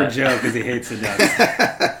got that for Joe because he hates the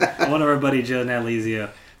Ducks. One of our buddy Joe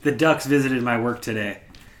Natalizio. The Ducks visited my work today,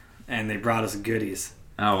 and they brought us goodies.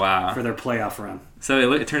 Oh, wow. For their playoff run.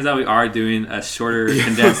 So it turns out we are doing a shorter,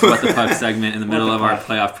 condensed What the Puck segment in the middle of our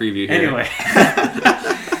playoff preview here. Anyway.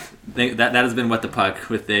 that has been What the Puck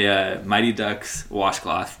with a Mighty Ducks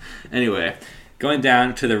washcloth. Anyway, going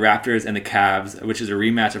down to the Raptors and the Cavs, which is a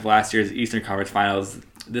rematch of last year's Eastern Conference Finals.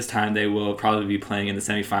 This time they will probably be playing in the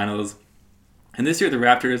semifinals. And this year the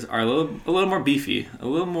Raptors are a little more beefy, a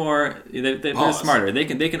little more. They're smarter. They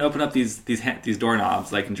can open up these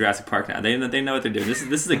doorknobs like in Jurassic Park now. They know what they're doing. This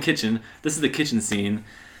is the kitchen. This is the kitchen scene,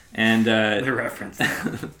 and the reference.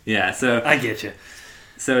 Yeah, so I get you.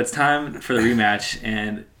 So it's time for the rematch,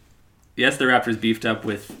 and yes, the Raptors beefed up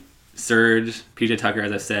with Serge, PJ Tucker,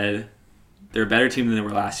 as I said. They're a better team than they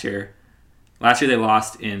were last year. Last year they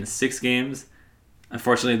lost in 6 games.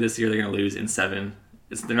 Unfortunately, this year they're going to lose in 7.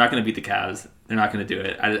 They're not going to beat the Cavs. They're not going to do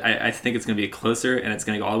it. I think it's going to be closer, and it's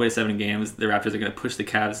going to go all the way to 7 games. The Raptors are going to push the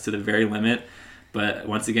Cavs to the very limit. But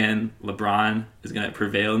once again, LeBron is going to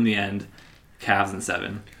prevail in the end. Cavs in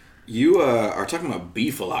 7. You are talking about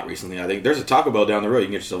beef a lot recently. I think there's a Taco Bell down the road. You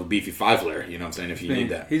can get yourself a beefy 5-layer. You know what I'm saying? If you need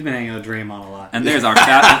that. He's been hanging out with Draymond a lot. And there's our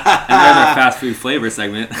fast food flavor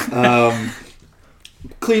segment.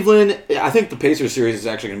 Cleveland, I think the Pacers series is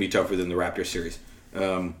actually going to be tougher than the Raptors series.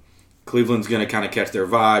 Cleveland's going to kind of catch their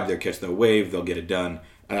vibe. They'll catch their wave. They'll get it done.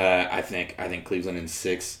 I think Cleveland in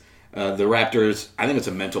 6. The Raptors, I think it's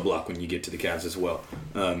a mental block when you get to the Cavs as well.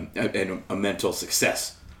 And a mental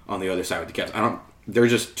success on the other side with the Cavs. They're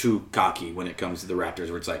just too cocky when it comes to the Raptors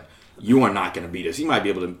where it's like, you are not going to beat us. You might be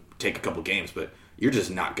able to take a couple games, but you're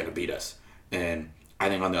just not going to beat us. And I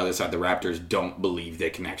think on the other side, the Raptors don't believe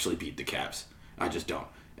they can actually beat the Cavs. I just don't.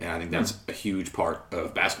 And I think that's a huge part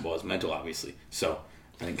of basketball is mental, obviously. So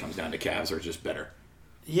I think it comes down to Cavs are just better.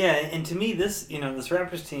 Yeah, and to me, this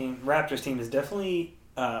Raptors team is definitely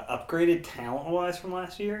upgraded talent-wise from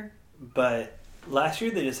last year. But last year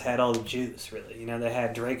they just had all the juice, really. They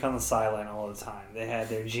had Drake on the sideline all the time. They had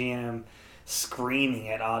their GM screaming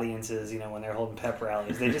at audiences, when they're holding pep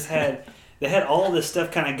rallies. They just had they had all this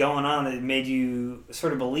stuff kind of going on that made you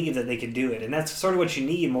sort of believe that they could do it. And that's sort of what you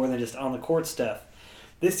need more than just on the court stuff.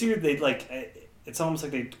 This year, they it's almost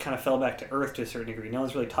like they kind of fell back to earth to a certain degree. No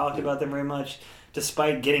one's really talked about them very much,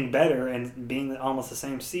 despite getting better and being almost the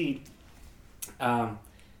same seed.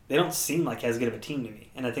 They don't seem like as good of a team to me,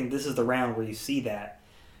 and I think this is the round where you see that.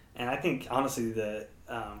 And I think honestly, the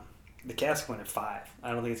Cavs can win at 5.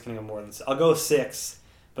 I don't think it's going to go more than 6. I'll go 6,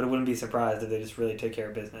 but I wouldn't be surprised if they just really take care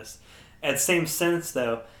of business. At the same sense,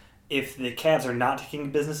 though, if the Cavs are not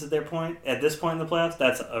taking business at this point in the playoffs,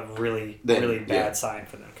 that's a really bad sign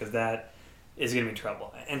for them, because that is going to be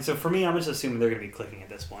trouble. And so for me, I'm just assuming they're going to be clicking at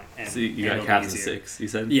this point. And, so you got Cavs in 6, you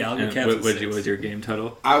said? Yeah, I'll go Cavs in 6. What was your game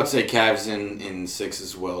total? I would say Cavs in 6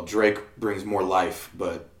 as well. Drake brings more life,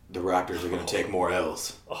 but the Raptors are going to take more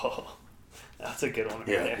L's. Oh, that's a good one.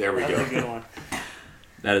 Yeah, there we go. That's a good one.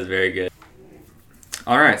 That is very good.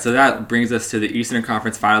 All right, so that brings us to the Eastern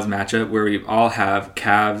Conference Finals matchup, where we all have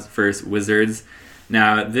Cavs versus Wizards.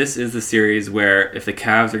 Now, this is the series where if the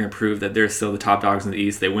Cavs are going to prove that they're still the top dogs in the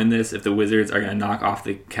East, they win this. If the Wizards are going to knock off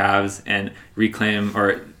the Cavs and reclaim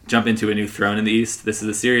or jump into a new throne in the East, this is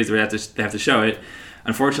a series where they have to show it.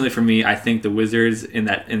 Unfortunately for me, I think the Wizards in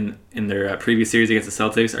their previous series against the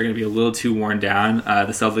Celtics are going to be a little too worn down.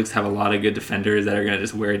 The Celtics have a lot of good defenders that are going to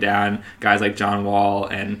just wear down guys like John Wall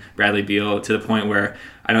and Bradley Beal to the point where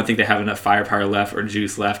I don't think they have enough firepower left or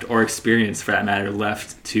juice left or experience, for that matter,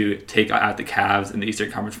 left to take out the Cavs in the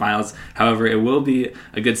Eastern Conference Finals. However, it will be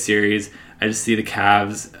a good series. I just see the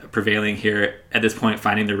Cavs prevailing here at this point,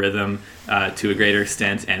 finding the rhythm to a greater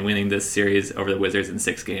extent and winning this series over the Wizards in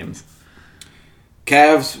 6 games.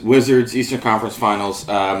 Cavs, Wizards, Eastern Conference Finals.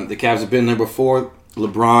 The Cavs have been there before.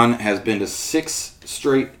 LeBron has been to 6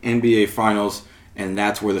 straight NBA Finals, and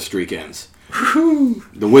that's where the streak ends.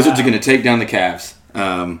 The Wizards are going to take down the Cavs.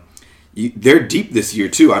 They're deep this year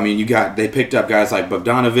too. I mean, they picked up guys like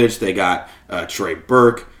Bogdanovic. They got Trey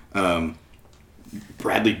Burke.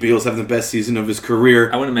 Bradley Beal's having the best season of his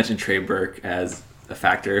career. I want to mention Trey Burke as a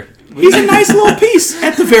factor. He's a nice little piece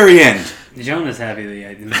at the very end. Jonah's happy that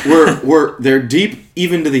I didn't. They're deep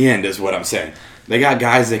even to the end, is what I'm saying. They got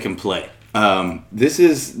guys that can play. This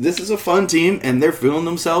is a fun team, and they're feeling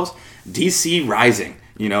themselves. DC rising.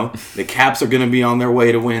 The Caps are going to be on their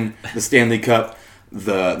way to win the Stanley Cup.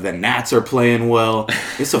 The Nats are playing well.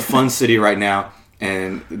 It's a fun city right now,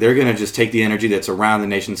 and they're going to just take the energy that's around the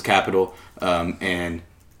nation's capital and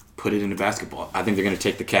put it into basketball. I think they're going to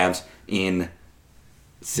take the Cavs in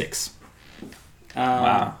 6.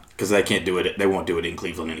 Wow. Because they can't do it. They won't do it in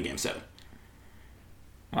Cleveland in Game 7.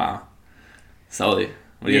 Wow. Sully,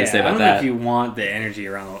 what do you have to say about I don't that? know if you want the energy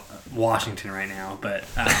around Washington right now, but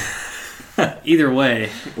either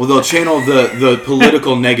way. Well, they'll channel the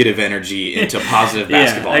political negative energy into positive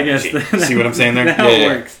basketball energy. See what I'm saying there? That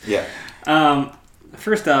works. Yeah.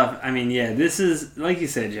 First off, I mean, this is, like you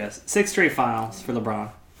said, Jess, 6 straight finals for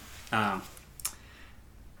LeBron.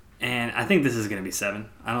 And I think this is going to be 7.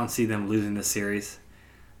 I don't see them losing this series.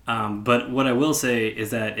 But what I will say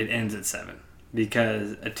is that it ends at 7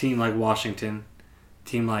 because a team like Washington, a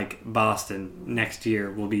team like Boston next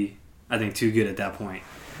year will be, I think, too good at that point.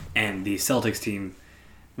 And the Celtics team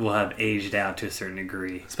will have aged out to a certain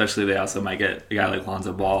degree. Especially they also might get a guy like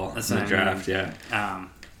Lonzo Ball in the draft. Yeah.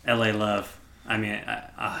 LA Love. I mean,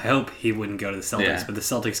 I hope he wouldn't go to the Celtics, but the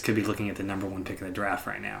Celtics could be looking at the number 1 pick in the draft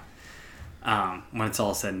right now when it's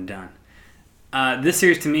all said and done. This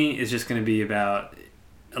series to me is just going to be about,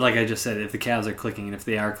 like I just said, if the Cavs are clicking, and if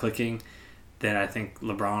they are clicking, then I think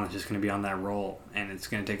LeBron is just going to be on that roll, and it's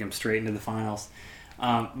going to take him straight into the finals.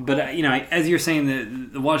 But as you're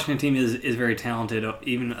saying, the Washington team is very talented,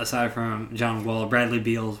 even aside from John Wall. Bradley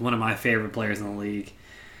Beal is one of my favorite players in the league.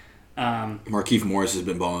 Markieff Morris has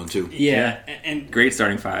been balling too. Yeah. And great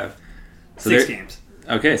starting 5. So 6 games.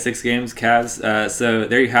 Okay, 6 games, Cavs. So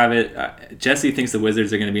there you have it. Jesse thinks the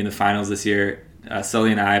Wizards are going to be in the finals this year.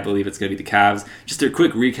 Sully and I believe it's going to be the Cavs. Just a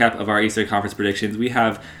quick recap of our Eastern Conference predictions. We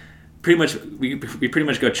have pretty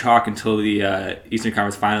much go chalk until the Eastern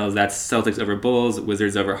Conference Finals. That's Celtics over Bulls,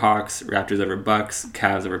 Wizards over Hawks, Raptors over Bucks,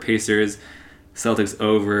 Cavs over Pacers, Celtics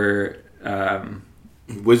over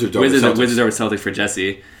Wizards over Celtics for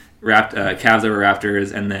Jesse. Cavs over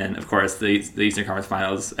Raptors, and then of course the Eastern Conference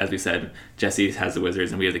Finals. As we said, Jesse has the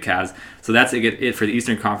Wizards and we have the Cavs. So that's it for the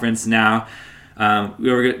Eastern Conference. Now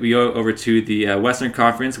we go over to the Western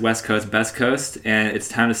Conference, West Coast, Best Coast, and it's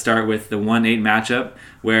time to start with the 1-8 matchup,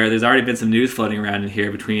 where there's already been some news floating around in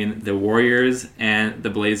here between the Warriors and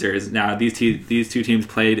the Blazers. Now these two teams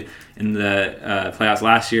played in the playoffs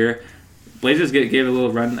last year. Blazers gave a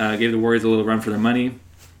little run, gave the Warriors a little run for their money,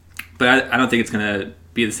 but I don't think it's going to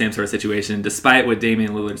be the same sort of situation. Despite what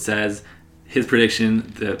Damian Lillard says, his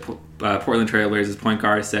prediction, the Portland Trail Blazers point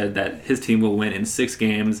guard said that his team will win in 6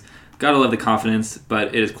 games, Gotta love the confidence,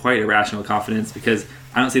 but it is quite irrational confidence because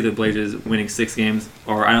I don't see the Blazers winning 6 games,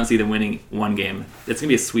 or I don't see them winning 1 game. It's going to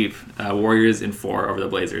be a sweep. Warriors in 4 over the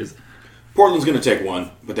Blazers. Portland's going to take 1,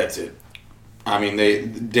 but that's it. I mean,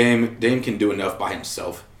 Dame can do enough by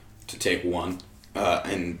himself to take 1,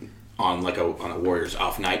 and on a Warriors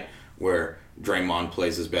off night where Draymond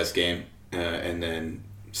plays his best game, and then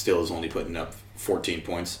still is only putting up 14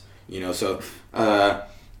 points. So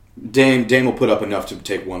Dame will put up enough to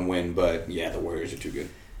take 1 win, but yeah, the Warriors are too good.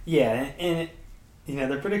 Yeah, and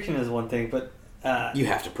the prediction is one thing, but you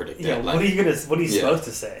have to predict that. Yeah, what are you supposed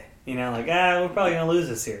to say? We're probably gonna lose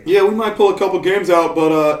this series. Yeah, we might pull a couple games out,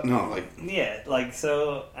 but no,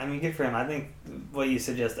 so I mean, good for him. I think what you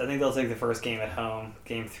suggest. I think they'll take the first game at home,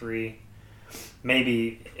 game 3.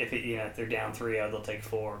 Maybe if they're down 3-0, they'll take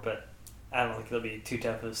 4, but I don't think it'll be too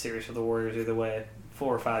tough of a series for the Warriors either way.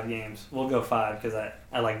 4 or 5 games. We'll go 5 because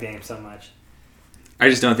I like Dame so much. I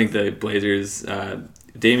just don't think the Blazers.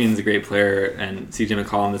 Damian's a great player, and CJ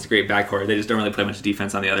McCollum is a great backcourt. They just don't really play much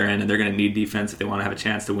defense on the other end, and they're going to need defense if they want to have a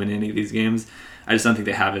chance to win any of these games. I just don't think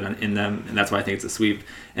they have it in them, and that's why I think it's a sweep.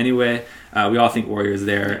 Anyway, we all think Warriors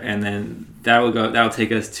there, and then that'll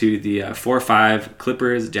take us to the 4-5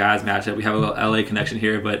 Clippers Jazz matchup. We have a little LA connection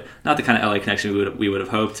here, but not the kind of LA connection we would have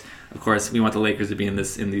hoped. Of course, we want the Lakers to be in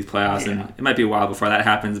these playoffs, and it might be a while before that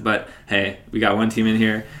happens. But hey, we got one team in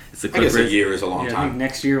here. It's the Clippers. I guess a year is a long I time. think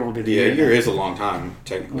next year will be the year. year. A year is a long time,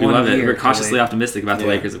 technically. We love it. We're cautiously optimistic about the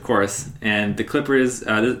Lakers, of course. And the Clippers,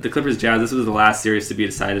 the Clippers Jazz. This was the last series to be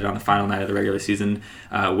decided on the final night of the regular season,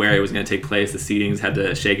 where it was going to take place. The seedings had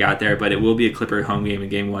to shake out there, but it will be a Clipper home game in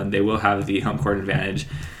Game 1. They will have the home court advantage.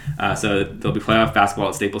 So there'll be playoff basketball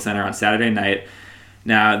at Staples Center on Saturday night.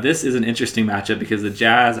 Now, this is an interesting matchup because the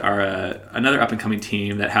Jazz are another up-and-coming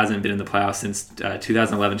team that hasn't been in the playoffs since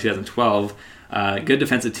 2011-2012. Good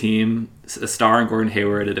defensive team, a star in Gordon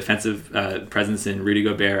Hayward, a defensive presence in Rudy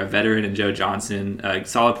Gobert, a veteran in Joe Johnson, a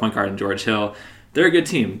solid point guard in George Hill. They're a good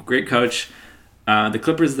team, great coach. The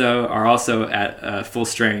Clippers, though, are also at full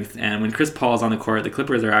strength, and when Chris Paul is on the court, the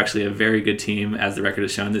Clippers are actually a very good team, as the record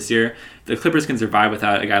has shown this year. The Clippers can survive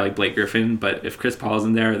without a guy like Blake Griffin, but if Chris Paul is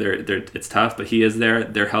in there, it's tough, but he is there.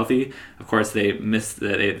 They're healthy. Of course, they missed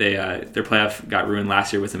their playoff got ruined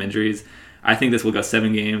last year with some injuries. I think this will go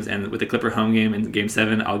 7 games, and with the Clipper home game in Game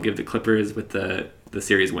 7, I'll give the Clippers with the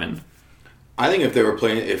series win. I think if they were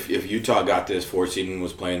playing, if Utah got this 4 seed and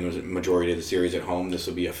was playing the majority of the series at home, this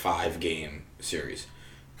would be a 5-game series.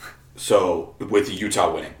 So with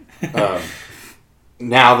Utah winning,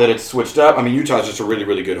 now that it's switched up, I mean Utah's just a really,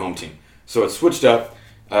 really good home team. So it's switched up.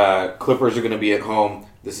 Clippers are going to be at home.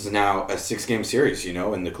 This is now a 6-game series,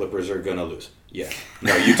 and the Clippers are going to lose. Yeah,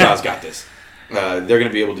 no, Utah's got this. They're going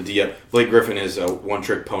to be able to D-up. Blake Griffin is a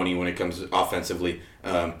one-trick pony when it comes offensively,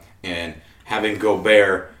 and having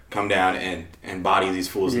Gobert come down and body these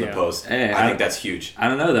fools in the post. Hey, I think that's huge. I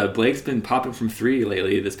don't know, though. Blake's been popping from 3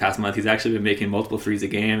 lately this past month. He's actually been making multiple threes a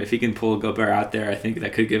game. If he can pull Gobert out there, I think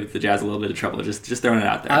that could give the Jazz a little bit of trouble. Just throwing it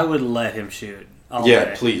out there. I would let him shoot.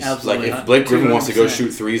 Please. Absolutely. Like, if Blake Griffin wants to go shoot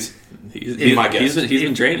threes, he's my guess. He's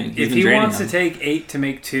been draining. If he wants to take 8 to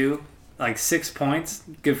make 2, like 6 points,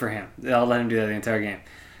 good for him. I'll let him do that the entire game.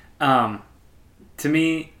 To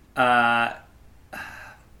me, what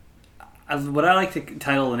I like to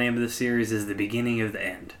title the name of this series is The Beginning of the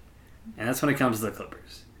End. And that's when it comes to the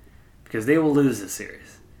Clippers. Because they will lose this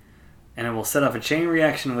series. And it will set off a chain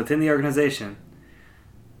reaction within the organization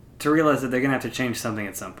to realize that they're going to have to change something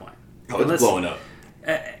at some point. Oh, it's blowing up.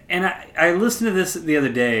 And I listened to this the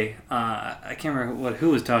other day. I can't remember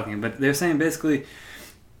who was talking, but they're saying basically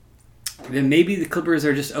that maybe the Clippers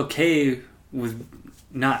are just okay with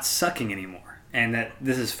not sucking anymore. And that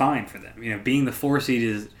this is fine for them. Being the 4 seed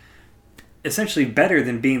is essentially better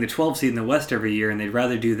than being the 12 seed in the West every year, and they'd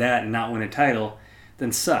rather do that and not win a title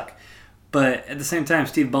than suck. But at the same time,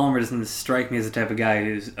 Steve Ballmer doesn't strike me as the type of guy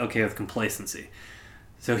who's okay with complacency.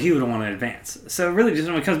 So he would want to advance. So really, just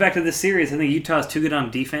when it comes back to this series, I think Utah is too good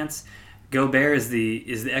on defense. Gobert is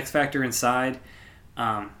the X factor inside.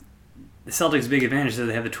 The Celtics' big advantage is that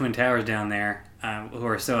they have the Twin Towers down there who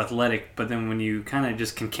are so athletic, but then when you kind of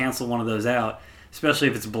just can cancel one of those out, especially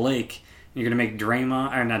if it's Blake, you're going to make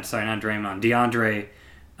DeAndre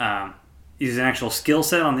use an actual skill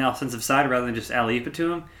set on the offensive side rather than just alley-oop it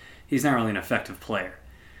to him. He's not really an effective player.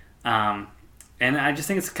 And I just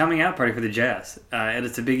think it's a coming out party for the Jazz. And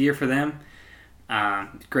it's a big year for them.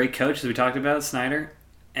 Great coach, as we talked about, Snyder.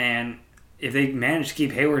 And if they manage to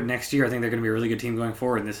keep Hayward next year, I think they're going to be a really good team going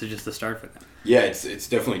forward, and this is just the start for them. Yeah, it's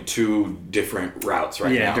definitely 2 different routes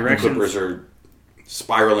right now. Directions. The Clippers are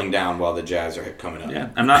spiraling down while the Jazz are coming up. Yeah,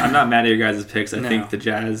 I'm not mad at your guys' picks. I No. think the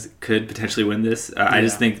Jazz could potentially win this. I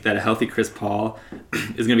just think that a healthy Chris Paul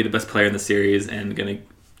is going to be the best player in the series and going to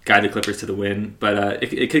guide the Clippers to the win. But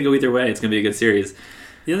it could go either way. It's going to be a good series.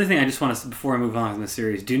 The other thing I just want to, before I move on from the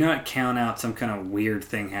series, do not count out some kind of weird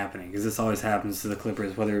thing happening, because this always happens to the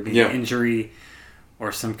Clippers, whether it be an injury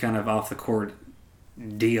or some kind of off-the-court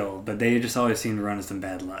deal, but they just always seem to run into some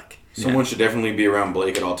bad luck. Someone should definitely be around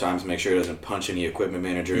Blake at all times, make sure he doesn't punch any equipment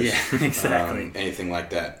managers. Yeah, exactly. Anything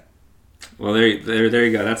like that. Well, there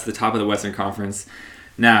you go. That's the top of the Western Conference.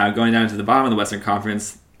 Now, going down to the bottom of the Western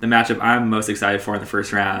Conference, the matchup I'm most excited for in the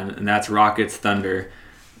first round, and that's Rockets-Thunder.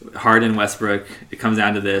 Harden, Westbrook, it comes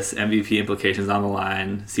down to this. MVP implications on the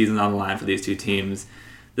line, seasons on the line for these two teams.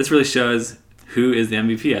 This really shows who is the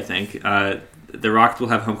MVP, I think. The Rockets will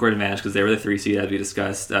have home court advantage because they were the 3 seed, as we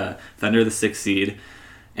discussed. Thunder, the 6 seed.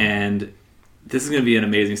 And this is going to be an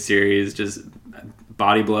amazing series, just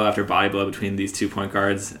body blow after body blow between these 2 point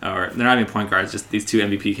guards. Or they're not even point guards, just these 2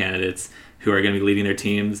 MVP candidates who are going to be leading their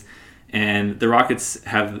teams. And the Rockets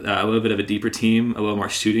have a little bit of a deeper team, a little more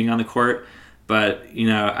shooting on the court. But,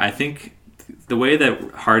 I think the way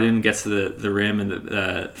that Harden gets to the rim and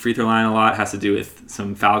the free throw line a lot has to do with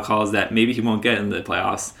some foul calls that maybe he won't get in the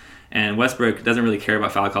playoffs. And Westbrook doesn't really care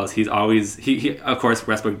about foul calls. He's always he of course,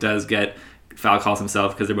 Westbrook does get foul calls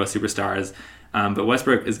himself because they're both superstars. But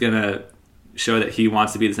Westbrook is going to show that he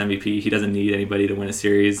wants to be this MVP. He doesn't need anybody to win a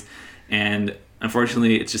series. And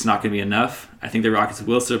unfortunately, it's just not going to be enough. I think the Rockets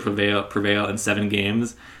will still prevail in 7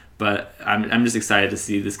 games. But I'm just excited to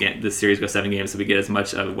see this series go 7 games so we get as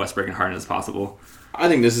much of Westbrook and Harden as possible. I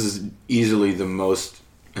think this is easily the most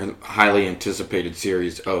highly anticipated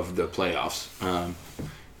series of the playoffs.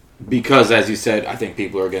 Because, as you said, I think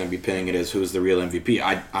people are going to be pinning it as who's the real MVP.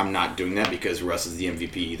 I'm not doing that because Russ is the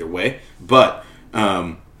MVP either way. But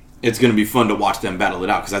it's going to be fun to watch them battle it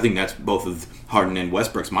out because I think that's both of Harden and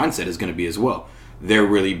Westbrook's mindset is going to be as well. They're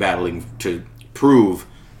really battling to prove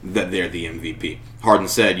that they're the MVP. Harden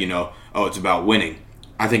said, it's about winning.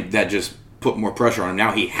 I think that just put more pressure on him.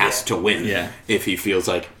 Now he has to win if he feels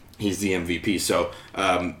like he's the MVP. So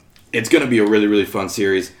it's going to be a really, really fun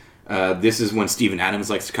series. This is when Steven Adams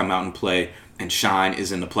likes to come out and play, and Shine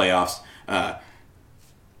is in the playoffs.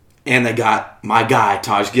 And they got my guy,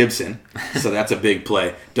 Taj Gibson. So that's a big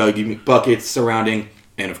play. Dougie McBuckets surrounding,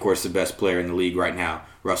 and of course the best player in the league right now,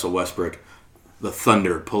 Russell Westbrook. The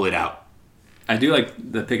Thunder pull it out. I do like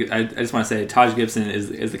the pick. I just want to say Taj Gibson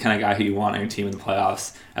is the kind of guy who you want on your team in the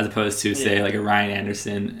playoffs, as opposed to say like a Ryan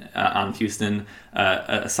Anderson on Houston,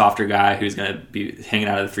 a softer guy who's going to be hanging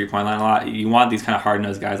out at the 3-point line a lot. You want these kind of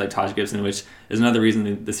hard-nosed guys like Taj Gibson, which is another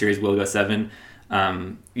reason the series will go 7.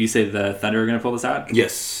 You say the Thunder are going to pull this out?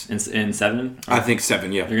 Yes. In 7? I think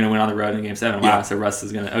 7, yeah. They're going to win on the road in Game 7. Wow, yeah. So Russ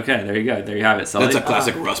is going to... Okay, there you go. There you have it. So that's a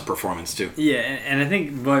classic Russ performance, too. Yeah, and I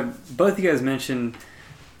think what both you guys mentioned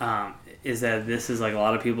is that this is like a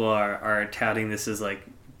lot of people are touting this as like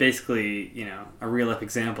basically, a real-life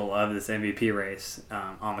example of this MVP race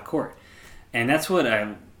on the court. And that's what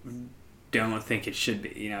I don't think it should be.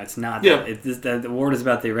 It's not. Yeah. The award is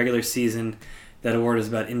about the regular season. That award is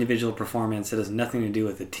about individual performance. It has nothing to do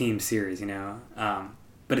with the team series,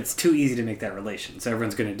 But it's too easy to make that relation, so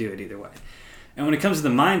everyone's going to do it either way. And when it comes to the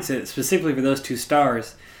mindset, specifically for those 2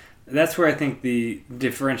 stars, that's where I think the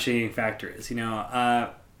differentiating factor is.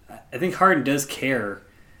 I think Harden does care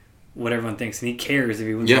what everyone thinks, and he cares if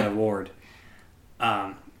he wins that award.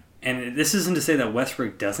 And this isn't to say that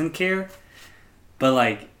Westbrook doesn't care, but,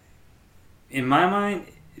 like, in my mind,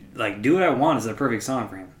 like, Do What I Want is a perfect song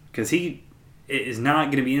for him. Because he is not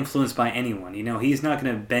going to be influenced by anyone. He's not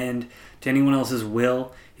going to bend to anyone else's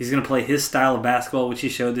will. He's going to play his style of basketball, which he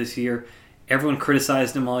showed this year. Everyone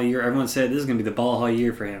criticized him all year. Everyone said this is going to be the ball hog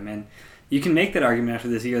year for him. And you can make that argument after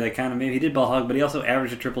this year that kind of maybe he did ball hog, but he also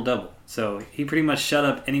averaged a triple-double. So he pretty much shut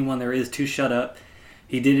up anyone there is to shut up.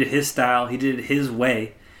 He did it his style. He did it his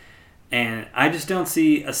way. And I just don't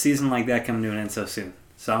see a season like that coming to an end so soon.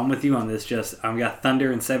 So I'm with you on this. I've got Thunder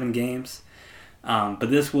in 7 games. But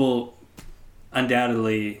this will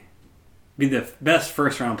undoubtedly be the best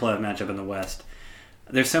first-round playoff matchup in the West.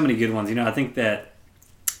 There's so many good ones. I think that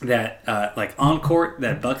like on-court,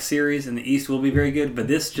 that Bucks series in the East will be very good, but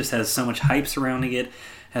this just has so much hype surrounding it,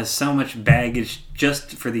 has so much baggage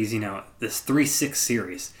just for these, this 3-6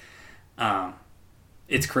 series.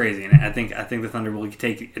 It's crazy, and I think the Thunder will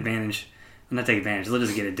take advantage. Not take advantage, they'll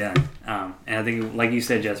just get it done. And I think, like you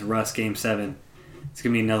said, Jess, Russ, Game 7, it's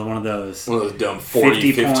going to be another one of those. One of those dumb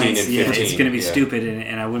 40, 15, points. and 15. Yeah, it's going to be stupid,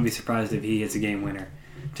 and I wouldn't be surprised if he hits a game winner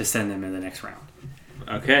to send them in the next round.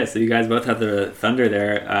 Okay, so you guys both have the Thunder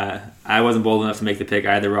there. I wasn't bold enough to make the pick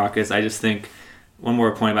either, Rockets. I just think one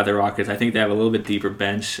more point about the Rockets. I think they have a little bit deeper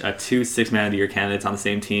bench. 2 6-man of the year candidates on the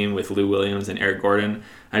same team with Lou Williams and Eric Gordon.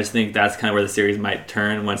 I just think that's kind of where the series might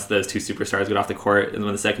turn once those 2 superstars get off the court and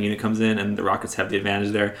when the second unit comes in and the Rockets have the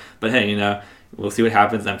advantage there. But hey, we'll see what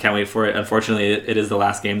happens. I can't wait for it. Unfortunately, it is the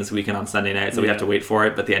last game this weekend on Sunday night, so we have to wait for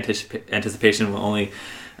it. But the anticipation will only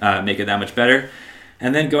make it that much better.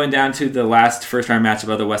 And then going down to the last first-round matchup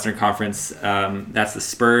of the Western Conference, that's the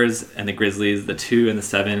Spurs and the Grizzlies, the 2 and the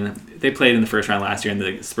 7. They played in the first round last year, and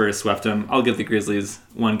the Spurs swept them. I'll give the Grizzlies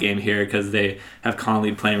one game here because they have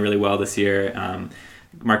Conley playing really well this year.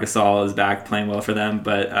 Marcus Gasol is back playing well for them,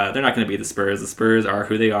 but they're not going to beat the Spurs. The Spurs are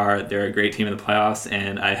who they are. They're a great team in the playoffs,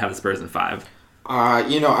 and I have the Spurs in 5.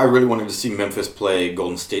 I really wanted to see Memphis play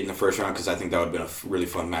Golden State in the first round because I think that would have been a really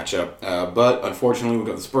fun matchup. But unfortunately, we've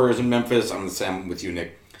got the Spurs and Memphis. I'm the same with you,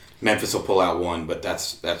 Nick. Memphis will pull out one, but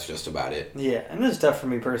that's just about it. Yeah, and this is tough for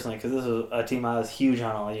me personally because this is a team I was huge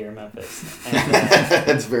on all year, Memphis. And,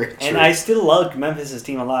 that's very true. And I still love Memphis'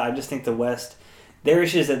 team a lot. I just think the West, their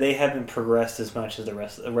issue is that they haven't progressed as much as the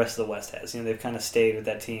rest of the West has. They've kind of stayed with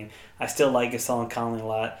that team. I still like Gasol and Conley a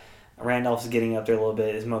lot. Randolph's getting up there a little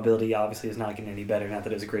bit. His mobility obviously is not getting any better. Not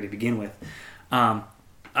that it was great to begin with. I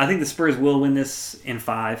think the Spurs will win this in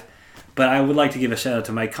 5, but I would like to give a shout out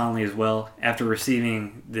to Mike Conley as well. After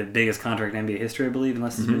receiving the biggest contract in NBA history, I believe,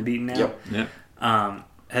 unless it's been beaten now,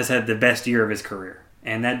 has had the best year of his career.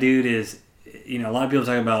 And that dude is, a lot of people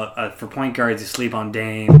talk about for point guards, you sleep on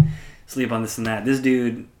Dame, sleep on this and that. This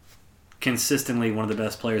dude, consistently one of the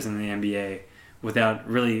best players in the NBA without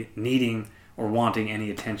really needing or wanting any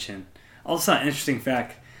attention. Also, an interesting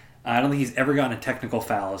fact, I don't think he's ever gotten a technical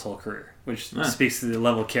foul his whole career, which speaks to the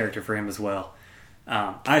level of character for him as well.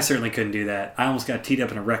 I certainly couldn't do that. I almost got teed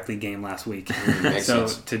up in a rec league game last week. So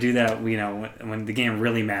to do that, when the game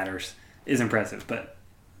really matters, is impressive. But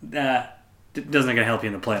that doesn't going to help you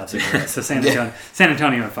in the playoffs anyway. So San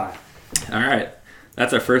Antonio at 5. All right.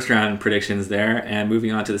 That's our first round predictions there. And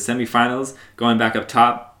moving on to the semifinals, going back up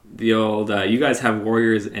top, the old, you guys have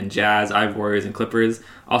Warriors and Jazz. I have Warriors and Clippers.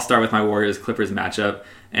 I'll start with my Warriors-Clippers matchup.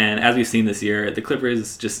 And as we've seen this year, the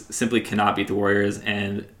Clippers just simply cannot beat the Warriors,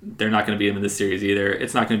 and they're not going to beat them in this series either.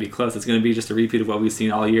 It's not going to be close. It's going to be just a repeat of what we've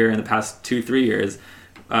seen all year in the past 2-3 years.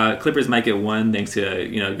 Clippers might get one thanks to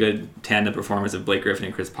a good tandem performance of Blake Griffin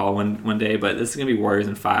and Chris Paul one day, but this is going to be Warriors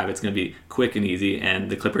in 5. It's going to be quick and easy, and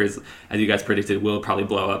the Clippers, as you guys predicted, will probably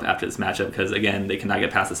blow up after this matchup because, again, they cannot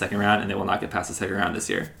get past the second round, and they will not get past the second round this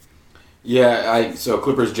year. Yeah, so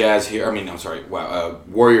Clippers Jazz here.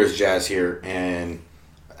 Warriors Jazz here, and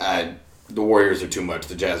the Warriors are too much.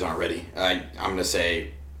 The Jazz aren't ready. I'm going to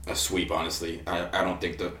say a sweep, honestly. I don't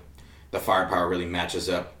think the firepower really matches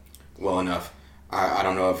up well enough. I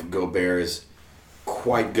don't know if Gobert is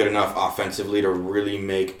quite good enough offensively to really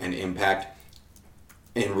make an impact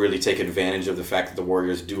and really take advantage of the fact that the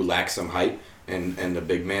Warriors do lack some height and the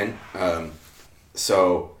big man.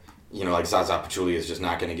 Like Zaza Pachulia is just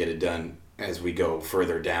not going to get it done as we go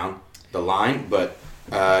further down the line. But,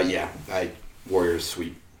 Warriors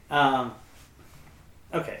sweep.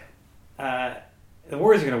 Okay. The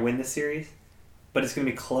Warriors are going to win this series, but it's going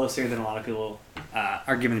to be closer than a lot of people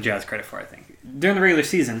are giving the Jazz credit for, I think. During the regular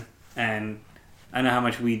season, and I know how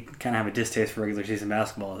much we kind of have a distaste for regular season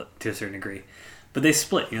basketball to a certain degree, but they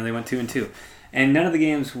split. They went 2-2. And none of the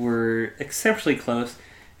games were exceptionally close,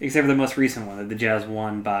 except for the most recent one that the Jazz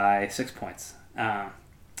won by 6 points.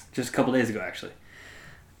 Just a couple days ago, actually.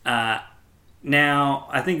 Now,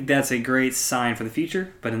 I think that's a great sign for the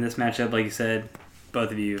future, but in this matchup, like you said,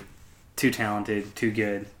 both of you, too talented, too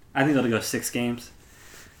good. I think they'll go 6 games.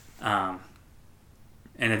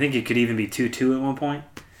 And I think it could even be 2-2 at one point.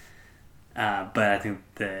 But I think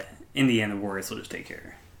in the end, the Warriors will just take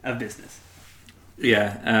care of business.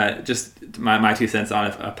 Yeah, just my 2 cents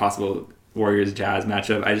on a possible Warriors-Jazz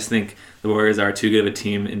matchup. I just think the Warriors are too good of a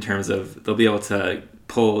team in terms of they'll be able to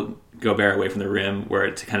pull Gobert away from the rim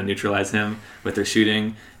to kind of neutralize him with their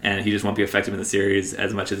shooting, and he just won't be effective in the series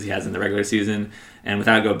as much as he has in the regular season. And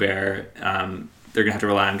without Gobert, they're going to have to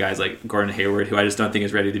rely on guys like Gordon Hayward, who I just don't think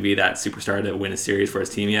is ready to be that superstar to win a series for his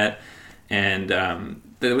team yet. And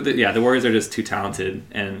the Warriors are just too talented,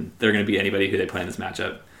 and they're going to beat anybody who they play in this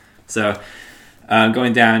matchup. So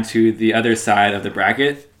going down to the other side of the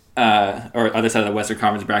bracket, or other side of the Western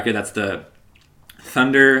Conference bracket, that's the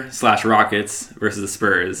Thunder/Rockets versus the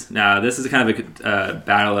Spurs. Now, this is kind of a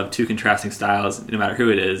battle of 2 contrasting styles, no matter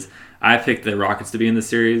who it is. I picked the Rockets to be in the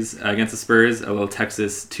series against the Spurs, a little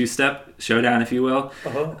Texas two-step showdown, if you will.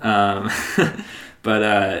 Uh-huh.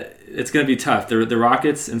 But it's going to be tough. The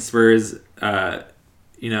Rockets and Spurs,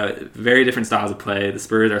 very different styles of play. The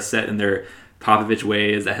Spurs are set in their Popovich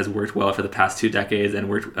ways that has worked well for the past 2 decades and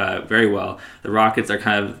worked very well. The Rockets are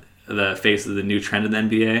kind of the face of the new trend in the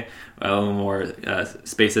NBA, a little more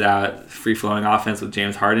space it out, free-flowing offense with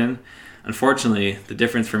James Harden. Unfortunately, the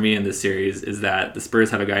difference for me in this series is that the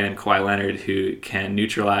Spurs have a guy named Kawhi Leonard who can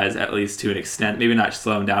neutralize, at least to an extent, maybe not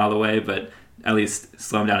slow him down all the way, but at least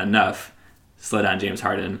slow him down enough to slow down James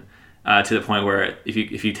Harden to the point where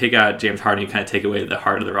if you take out James Harden, you kind of take away the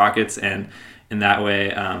heart of the Rockets, and in that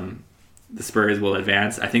way, the Spurs will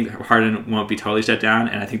advance. I think Harden won't be totally shut down,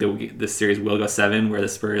 and I think that this series will go 7, where the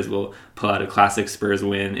Spurs will pull out a classic Spurs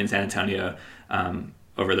win in San Antonio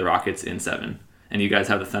over the Rockets in 7. And you guys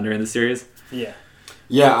have the Thunder in the series? Yeah.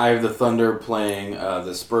 Yeah, I have the Thunder playing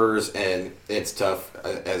the Spurs, and it's tough.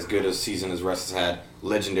 As good a season as Russ has had,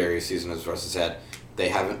 legendary season as Russ has had, they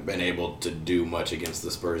haven't been able to do much against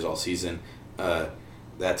the Spurs all season.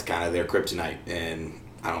 That's kind of their kryptonite, and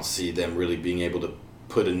I don't see them really being able to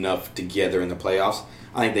put enough together in the playoffs.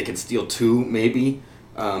 I think they can steal 2, maybe.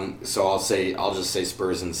 So I'll just say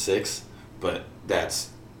Spurs in 6, but that's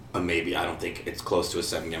a maybe. I don't think it's close to a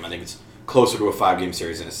 7-game. I think it's closer to a 5-game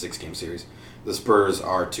series than a 6-game series. The Spurs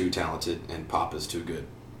are too talented, and Pop is too good.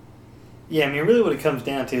 Yeah, I mean, really what it comes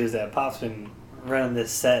down to is that Pop's been running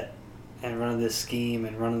this set and running this scheme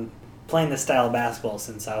and playing this style of basketball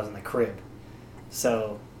since I was in the crib.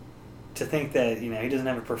 So to think that, he doesn't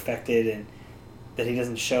have it perfected and that he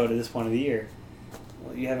doesn't show it at this point of the year,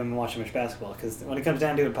 well, you haven't been watching much basketball. Because when it comes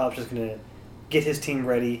down to it, Pop's just going to get his team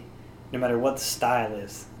ready no matter what the style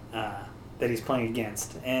is that he's playing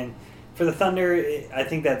against. And for the Thunder, I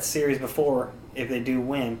think that series before, if they do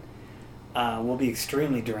win, will be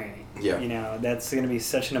extremely draining. Yeah. That's going to be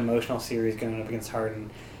such an emotional series going up against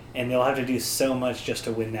Harden, and they'll have to do so much just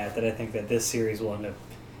to win that I think that this series will end up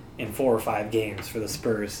in 4 or 5 games for the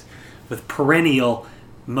Spurs, with perennial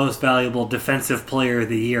most valuable defensive player of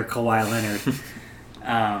the year, Kawhi Leonard.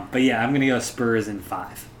 But yeah, I'm going to go Spurs in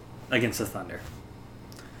 5 against the Thunder.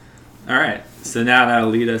 All right, so now that'll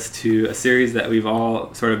lead us to a series that we've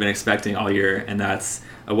all sort of been expecting all year, and that's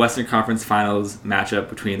a Western Conference Finals matchup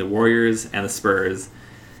between the Warriors and the Spurs.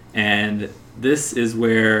 And this is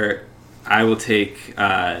where I will take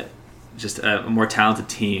just a more talented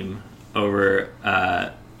team over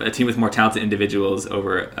a team with more talented individuals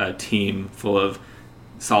over a team full of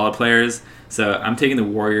solid players. So I'm taking the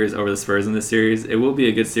Warriors over the Spurs in this series. It will be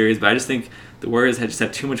a good series, but I just think the Warriors just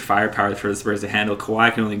have too much firepower for the Spurs to handle.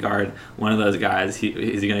 Kawhi can only guard one of those guys.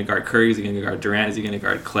 Is he going to guard Curry? Is he going to guard Durant? Is he going to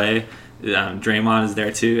guard Clay? Draymond is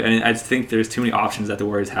there too. And I just think there's too many options that the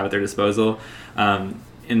Warriors have at their disposal.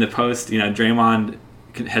 In the post, Draymond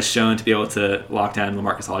has shown to be able to lock down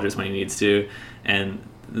LaMarcus Aldridge when he needs to. And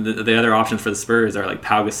the other options for the Spurs are like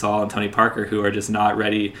Pau Gasol and Tony Parker, who are just not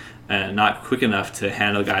ready and not quick enough to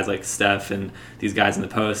handle guys like Steph and these guys in the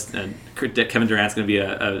post. And Kevin Durant's going to be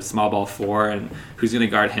a small ball 4, and who's going to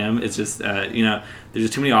guard him? It's just, there's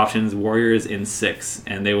just too many options. Warriors in 6,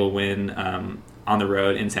 and they will win on the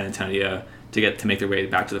road in San Antonio to make their way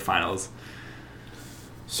back to the finals.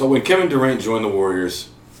 So when Kevin Durant joined the Warriors,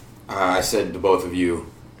 I said to both of you,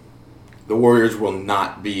 the Warriors will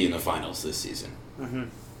not be in the finals this season. Mm-hmm.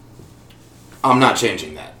 I'm not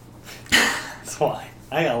changing that. That's why.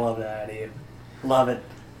 I gotta love that out of you. Love it.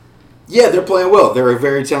 Yeah, they're playing well. They're a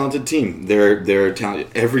very talented team. They're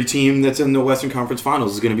talented. Every team that's in the Western Conference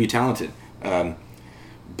Finals is going to be talented.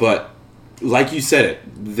 But like you said it,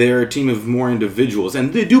 they're a team of more individuals,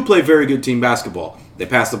 and they do play very good team basketball. They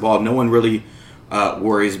pass the ball. No one really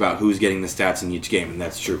worries about who's getting the stats in each game, and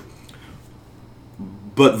that's true.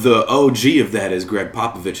 But the OG of that is Greg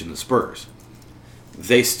Popovich and the Spurs.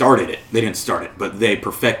 They started it. They didn't start it, but they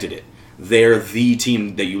perfected it. They're the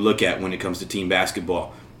team that you look at when it comes to team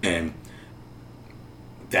basketball, and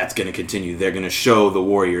that's going to continue. They're going to show the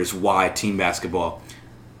Warriors why team basketball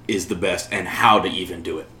is the best and how to even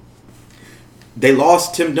do it. They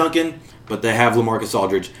lost Tim Duncan, but they have LaMarcus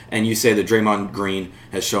Aldridge, and you say that Draymond Green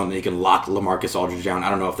has shown that he can lock LaMarcus Aldridge down. I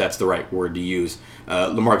don't know if that's the right word to use.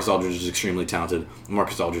 LaMarcus Aldridge is extremely talented.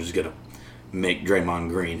 LaMarcus Aldridge is going to make Draymond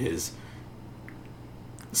Green his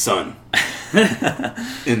son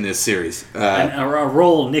in this series. A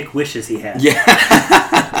role Nick wishes he had. Yeah.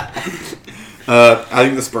 I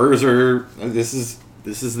think the Spurs are. This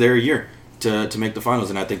is their year to make the finals,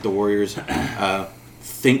 and I think the Warriors I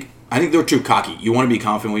think they're too cocky. You want to be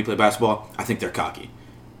confident when you play basketball. I think they're cocky,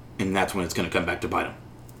 and that's when it's going to come back to bite them.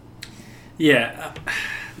 Yeah,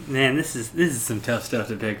 man, this is some tough stuff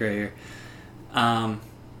to pick right here. I've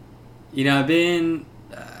been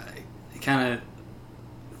kind of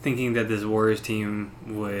thinking that this Warriors team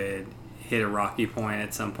would hit a rocky point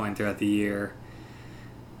at some point throughout the year,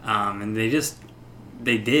 and they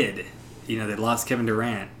did. they lost Kevin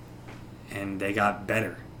Durant, and they got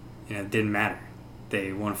better. It didn't matter.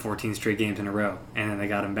 They won 14 straight games in a row, and then they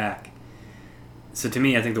got him back. So to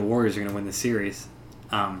me, I think the Warriors are going to win the series.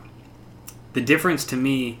 The difference to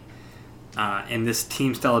me in this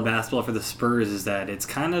team style of basketball for the Spurs is that it's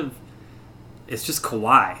just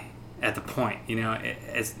Kawhi at the point.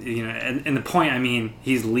 And the point, I mean,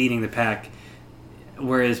 he's leading the pack.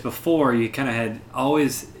 Whereas before, you kind of had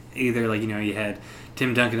always either you had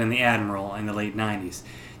Tim Duncan and the Admiral in the late 90s.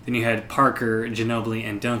 Then you had Parker, Ginobili,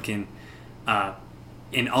 and Duncan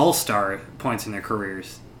in all-star points in their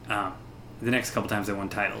careers. The next couple times they won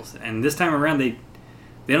titles. And this time around, they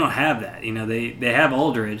don't have that. They have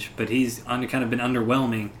Aldridge, but he's kind of been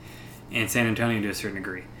underwhelming in San Antonio to a certain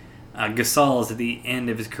degree. Gasol is at the end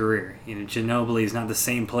of his career. Ginobili is not the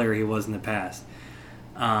same player he was in the past.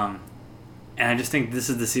 And I just think this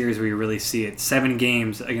is the series where you really see it. 7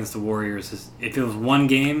 games against the Warriors. If it was 1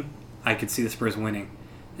 game, I could see the Spurs winning.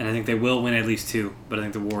 And I think they will win at least 2, but I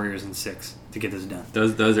think the Warriors in 6 to get this done.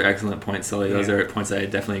 Those are excellent points, Sully. Those are points I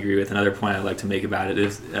definitely agree with. Another point I'd like to make about it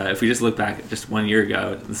is if we just look back just 1 year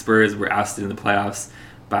ago, the Spurs were ousted in the playoffs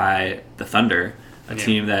by the Thunder, a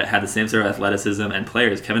team that had the same sort of athleticism and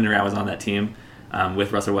players. Kevin Durant was on that team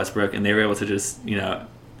with Russell Westbrook, and they were able to just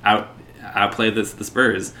outplay the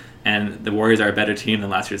Spurs. And the Warriors are a better team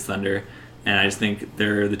than last year's Thunder, and I just think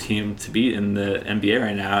they're the team to beat in the NBA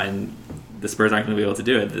right now, and the Spurs aren't going to be able to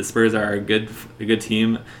do it. The Spurs are a good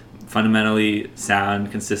team, fundamentally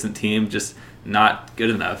sound, consistent team, just not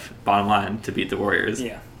good enough, bottom line, to beat the Warriors.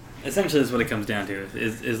 Yeah. Essentially, that's what it comes down to,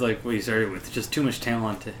 is like what you started with, just too much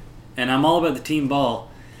talent. And I'm all about the team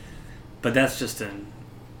ball, but that's just an,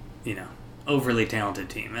 overly talented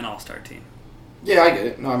team, an all-star team. Yeah, I get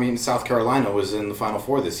it. No, I mean, South Carolina was in the Final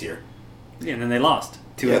Four this year. Yeah, and then they lost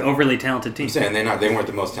to an overly talented team. I'm saying they weren't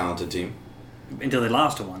the most talented team. Until they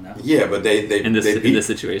lost to one, though. Yeah, but they in this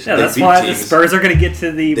situation. Yeah, that's why the Spurs are going to get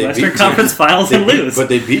to the Western Conference Finals and lose. But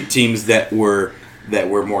they beat teams that were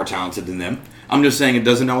more talented than them. I'm just saying it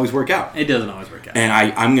doesn't always work out. It doesn't always work out. And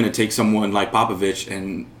I'm going to take someone like Popovich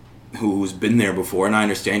and who's been there before, and I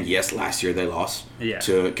understand. Yes, last year they lost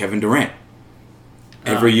to Kevin Durant.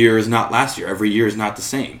 Every year is not last year. Every year is not the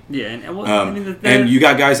same. Yeah, and you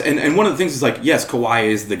got guys, and one of the things is yes, Kawhi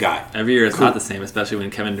is the guy. Every year it's not the same, especially when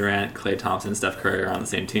Kevin Durant, Klay Thompson, Steph Curry are on the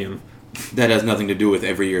same team. That has nothing to do with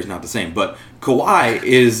every year is not the same. But Kawhi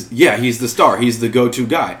is, he's the star. He's the go-to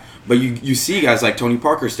guy. But you see guys like Tony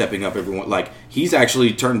Parker stepping up. Everyone he's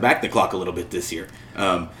actually turned back the clock a little bit this year.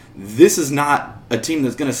 This is not a team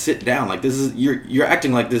that's going to sit down. This is you're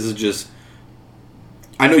acting like this is just.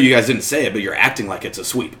 I know you guys didn't say it, but you're acting like it's a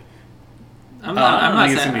sweep. I'm not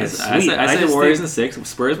saying it's going to be a sweep. I say Warriors in 6.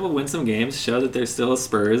 Spurs will win some games, show that they're still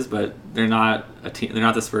Spurs, but they're not a team. They're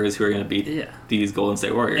not the Spurs who are going to beat these Golden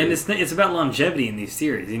State Warriors. And it's about longevity in these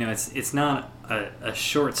series. It's not a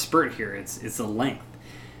short spurt here. It's a length.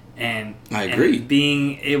 And I agree. And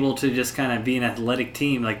being able to just kind of be an athletic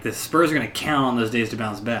team, the Spurs are going to count on those days to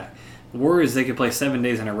bounce back. The Warriors, they could play 7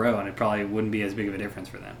 days in a row, and it probably wouldn't be as big of a difference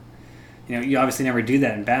for them. You obviously never do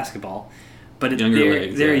that in basketball, but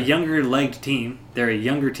they're a younger-legged team. They're a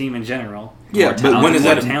younger team in general. Yeah, but when is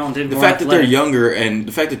that talented? The fact that they're younger and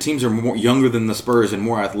the fact that teams are more younger than the Spurs and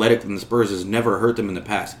more athletic than the Spurs has never hurt them in the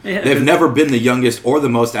past. Yeah, they've never been the youngest or the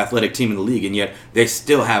most athletic team in the league, and yet they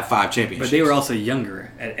still have 5 championships. But they were also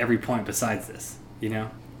younger at every point besides this.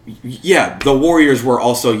 Yeah, the Warriors were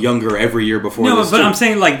also younger every year before this. No, but I'm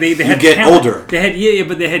saying they had get talent. older. They had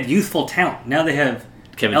but they had youthful talent. Now they have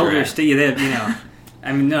Kevin elder Durant. They have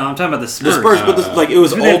I mean, no, I'm talking about the Spurs. The Spurs, but it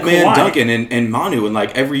was old man Kawhi. Duncan and Manu, and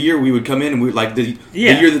every year we would come in and we the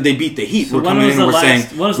year that they beat the Heat, we're coming in and we're saying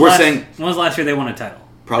when was the last year they won a title?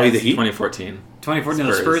 Probably the Heat. 2014. 2014,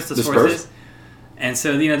 the Spurs. The Spurs. And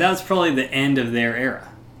so that was probably the end of their era.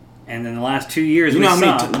 And then the last 2 years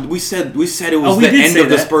we said it was the end of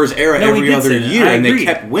the Spurs era every other year, and they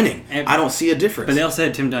kept winning. I don't see a difference. But they also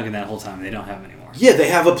had Tim Duncan that whole time. They don't have him anymore. Yeah, they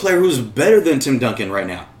have a player who's better than Tim Duncan right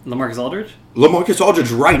now. LaMarcus Aldridge? LaMarcus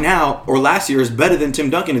Aldridge right now, or last year, is better than Tim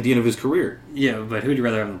Duncan at the end of his career. Yeah, but who would you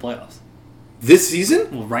rather have in the playoffs? This season?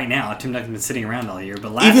 Well, right now, Tim Duncan's been sitting around all year,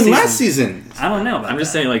 but last season, I don't know. I'm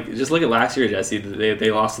just saying, just look at last year, Jesse.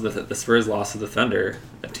 They lost to the Spurs, lost to the Thunder,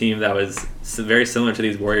 a team that was very similar to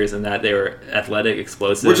these Warriors in that they were athletic,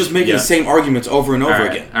 explosive. We're just making the same arguments over and over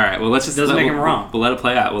again. All right. Well, let's just doesn't make them wrong. We'll let it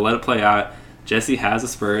play out. Jesse has the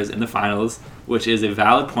Spurs in the finals, which is a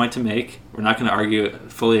valid point to make. We're not going to argue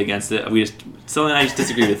fully against it. Sully and I just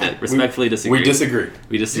disagree with it. Respectfully disagree. We disagree.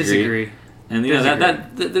 We disagree. And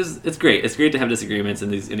it's great. It's great to have disagreements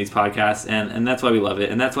in these podcasts, and that's why we love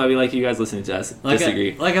it, and that's why we like you guys listening to us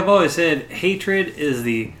disagree. Like I've always said, hatred is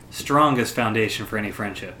the strongest foundation for any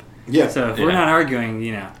friendship. Yeah. So if we're not arguing,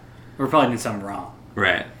 we're probably doing something wrong.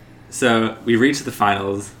 Right. So we reached the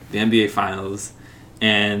finals, the NBA finals,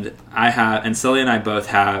 and Sully and I both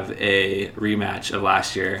have a rematch of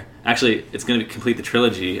last year. Actually, it's going to complete the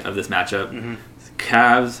trilogy of this matchup. Mm-hmm.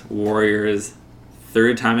 Cavs, Warriors,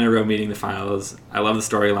 third time in a row meeting the finals. I love the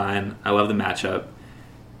storyline. I love the matchup.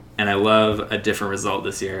 And I love a different result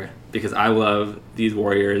this year because I love these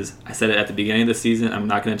Warriors. I said it at the beginning of the season. I'm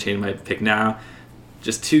not going to change my pick now.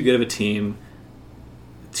 Just too good of a team.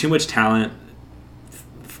 Too much talent.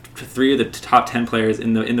 3 of the top 10 players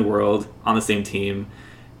in the world on the same team.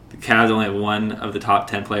 The Cavs only have 1 of the top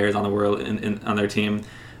 10 players on the world on their team,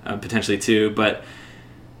 potentially 2. But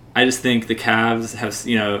I just think the Cavs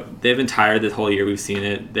have, they've been tired this whole year. We've seen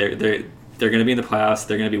it. They're going to be in the playoffs.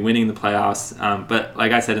 They're going to be winning the playoffs. But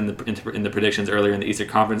like I said in the predictions earlier in the Eastern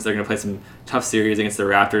Conference, they're going to play some tough series against the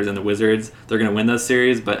Raptors and the Wizards. They're going to win those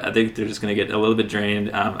series, but I think they're just going to get a little bit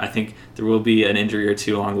drained. I think there will be an injury or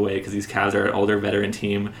 2 along the way because these Cavs are an older veteran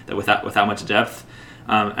team that without much depth.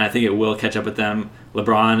 And I think it will catch up with them.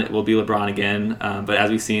 LeBron will be LeBron again. But as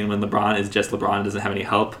we've seen, when LeBron is just LeBron and doesn't have any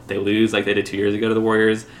help, they lose like they did 2 years ago to the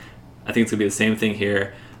Warriors. I think it's going to be the same thing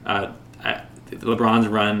here. LeBron's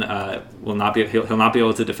run will not be. He'll not be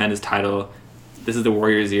able to defend his title. This is the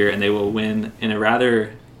Warriors' year, and they will win in a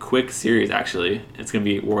rather quick series. Actually, it's going to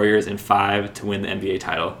be Warriors in 5 to win the NBA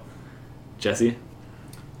title. Jesse?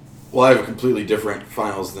 Well, I have a completely different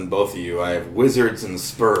finals than both of you. I have Wizards and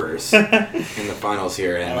Spurs in the finals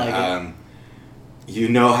here, and like you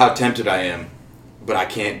know how tempted I am, but I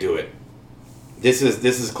can't do it. This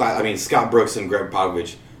is class. I mean, Scott Brooks and Greg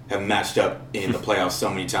Popovich have matched up in the playoffs so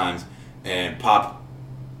many times. And Pop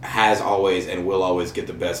has always and will always get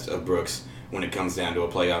the best of Brooks when it comes down to a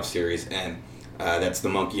playoff series. And that's the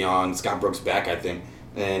monkey on Scott Brooks' back, I think.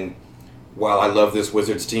 And while I love this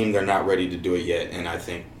Wizards team, they're not ready to do it yet. And I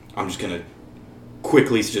think I'm just going to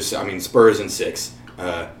quickly Spurs in 6.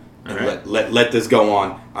 And let this go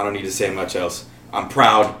on. I don't need to say much else. I'm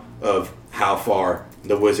proud of how far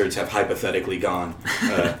the Wizards have hypothetically gone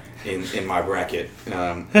in my bracket. And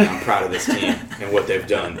I'm proud of this team and what they've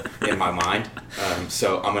done in my mind.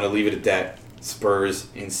 So I'm going to leave it at that. Spurs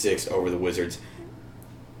in 6 over the Wizards.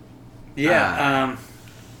 Yeah,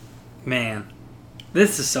 man,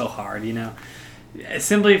 this is so hard,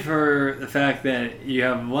 Simply for the fact that you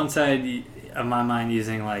have one side of my mind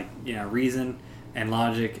using reason and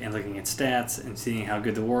logic and looking at stats and seeing how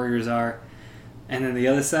good the Warriors are. And then the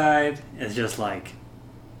other side is just like,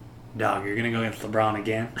 dog, you're going to go against LeBron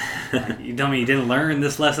again? You tell me you didn't learn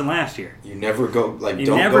this lesson last year. You never go, don't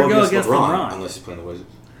go against LeBron unless you're playing the Wizards.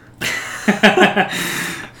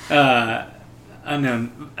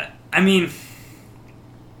 Unknown. I mean,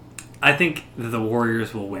 I think the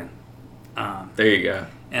Warriors will win. There you go.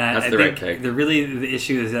 And That's I the think right pick. the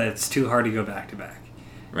issue is that it's too hard to go back to back.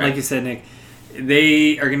 Right. Like you said, Nick,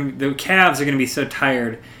 the Cavs are going to be so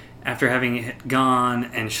tired after having gone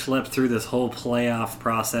and schlepped through this whole playoff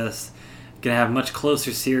process. Going to have much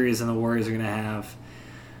closer series than the Warriors are going to have.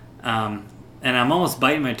 And I'm almost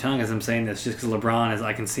biting my tongue as I'm saying this, just because LeBron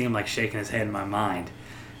I can see him shaking his head in my mind,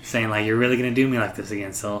 saying you're really going to do me like this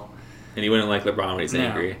again, Sil. And you wouldn't like LeBron when he's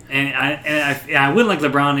angry. And I wouldn't like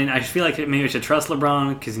LeBron, and I feel like maybe I should trust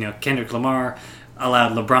LeBron because Kendrick Lamar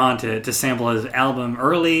allowed LeBron to sample his album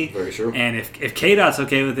early. Very true. And if K-Dot's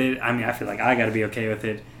okay with it, I feel like I got to be okay with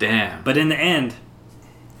it. Damn. But in the end,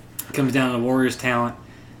 it comes down to the Warriors' talent.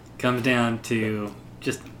 Comes down to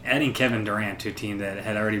just adding Kevin Durant to a team that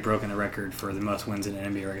had already broken the record for the most wins in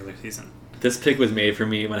an NBA regular season. This pick was made for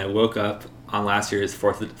me when I woke up on last year's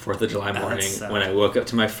 4th of July morning. When I woke up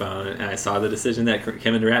to my phone and I saw the decision that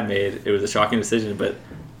Kevin Durant made. It was a shocking decision, but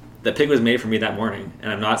the pick was made for me that morning,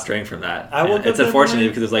 and I'm not straying from that. It's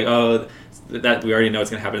unfortunate because it's that we already know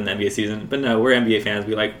what's going to happen in the NBA season. But no, we're NBA fans.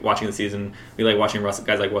 We like watching the season. We like watching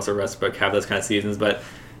guys like Russell Westbrook have those kind of seasons. But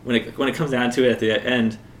when it comes down to it at the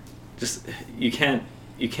end, just you can't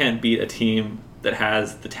beat a team that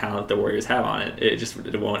has the talent the Warriors have on it.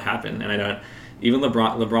 It won't happen. And I don't. Even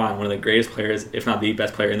LeBron, one of the greatest players, if not the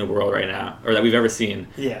best player in the world right now, or that we've ever seen.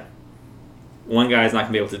 Yeah. One guy's not going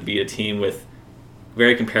to be able to beat a team with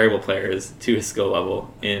very comparable players to his skill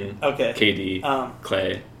level in KD,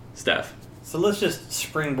 Klay, Steph. So let's just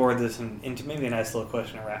springboard this into maybe a nice little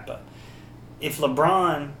question to wrap up. If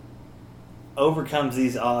LeBron overcomes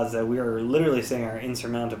these odds that we are literally saying are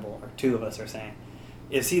insurmountable, or 2 of us are saying,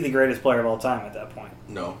 is he the greatest player of all time at that point?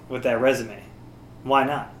 No. With that resume. Why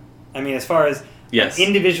not? I mean, as far as yes. an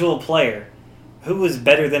individual player, who was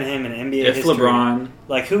better than him in NBA If history? LeBron...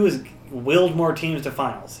 Like, who has willed more teams to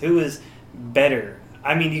finals? Who is better?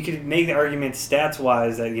 I mean, you could make the argument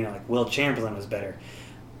stats-wise that, like Will Chamberlain was better.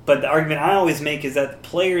 But the argument I always make is that the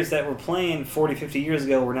players that were playing 40, 50 years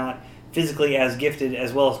ago were not physically as gifted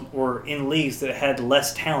as well as were in leagues that had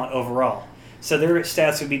less talent overall. So their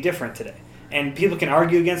stats would be different today. And people can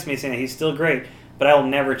argue against me saying that he's still great, but I will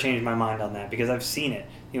never change my mind on that because I've seen it.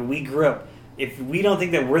 We grew up. If we don't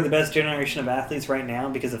think that we're the best generation of athletes right now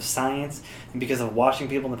because of science and because of watching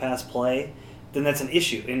people in the past play, then that's an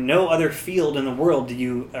issue. In no other field in the world do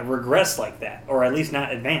you regress like that, or at least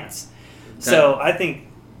not advance. So I think...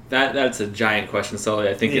 That's a giant question, Sully.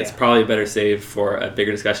 I think it's probably better saved for a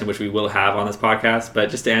bigger discussion, which we will have on this podcast. But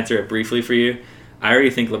just to answer it briefly for you, I already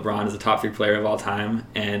think LeBron is a top 3 player of all time.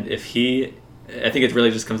 And I think it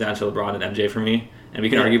really just comes down to LeBron and MJ for me. And we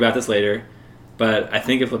can argue about this later. But I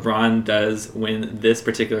think if LeBron does win this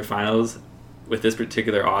particular finals with this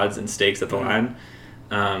particular odds and stakes at the line,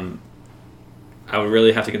 I would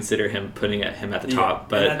really have to consider putting him at the top.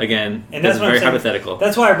 But again, that's very hypothetical.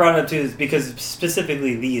 That's why I brought it up too, is because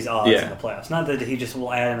specifically these odds in the playoffs. Not that he just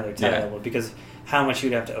will add another title, but because how much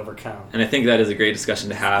you'd have to overcome. And I think that is a great discussion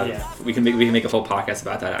to have. Yeah. We can make a full podcast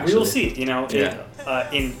about that. Actually, we will see.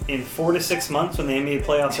 In 4 to 6 months when the NBA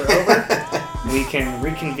playoffs are over, we can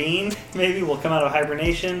reconvene. Maybe we'll come out of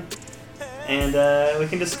hibernation, and we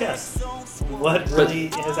can discuss what really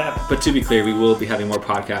has happened. But to be clear, we will be having more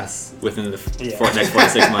podcasts within the next 4 to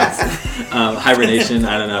 6 months. Hibernation,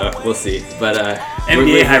 I don't know. We'll see. But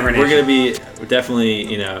NBA hibernation. We're going to be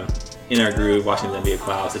definitely, in our groove watching the NBA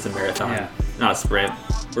playoffs. It's a marathon, not a sprint.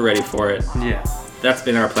 We're ready for it. Yeah. That's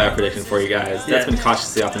been our playoff prediction for you guys. That's been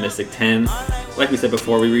Cautiously Optimistic 10. Like we said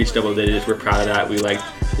before, we reached double digits. We're proud of that. We like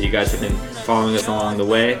that you guys have been following us along the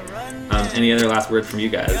way. Any other last words from you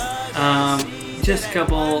guys? Just a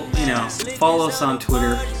couple, follow us on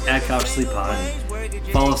Twitter,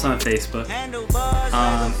 @CautiouslyPod. Follow us on Facebook.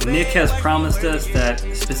 Nick has promised us that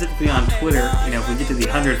specifically on Twitter, if we get to the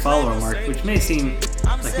 100 follower mark, which may seem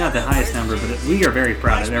like not the highest number, but we are very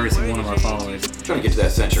proud of every single one of our followers. Trying to get to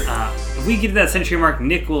that century. If we get to that century mark,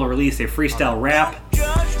 Nick will release a freestyle rap.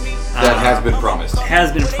 That has been promised.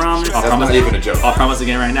 Has been promised. That's not even a joke. I'll promise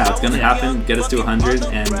again right now. It's going to happen. Get us to 100,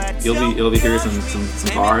 and you'll be hearing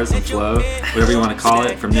some bars, some flow, whatever you want to call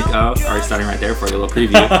it, from Nick O. Already starting right there for a little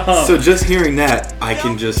preview. So just hearing that,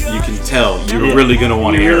 you can tell you're really going to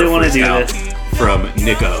want to hear really want to do this from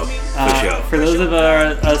Nick O. The show. For those of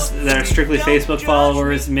us that are strictly Facebook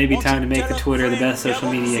followers, maybe time to make the Twitter the best social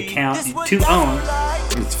media account to own.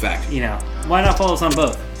 It's a fact. Why not follow us on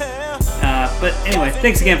both? But anyway,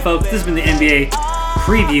 thanks again, folks. This has been the NBA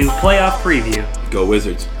playoff preview. Go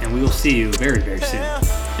Wizards. And we will see you very, very soon.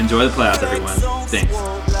 Enjoy the playoffs, everyone. Thanks.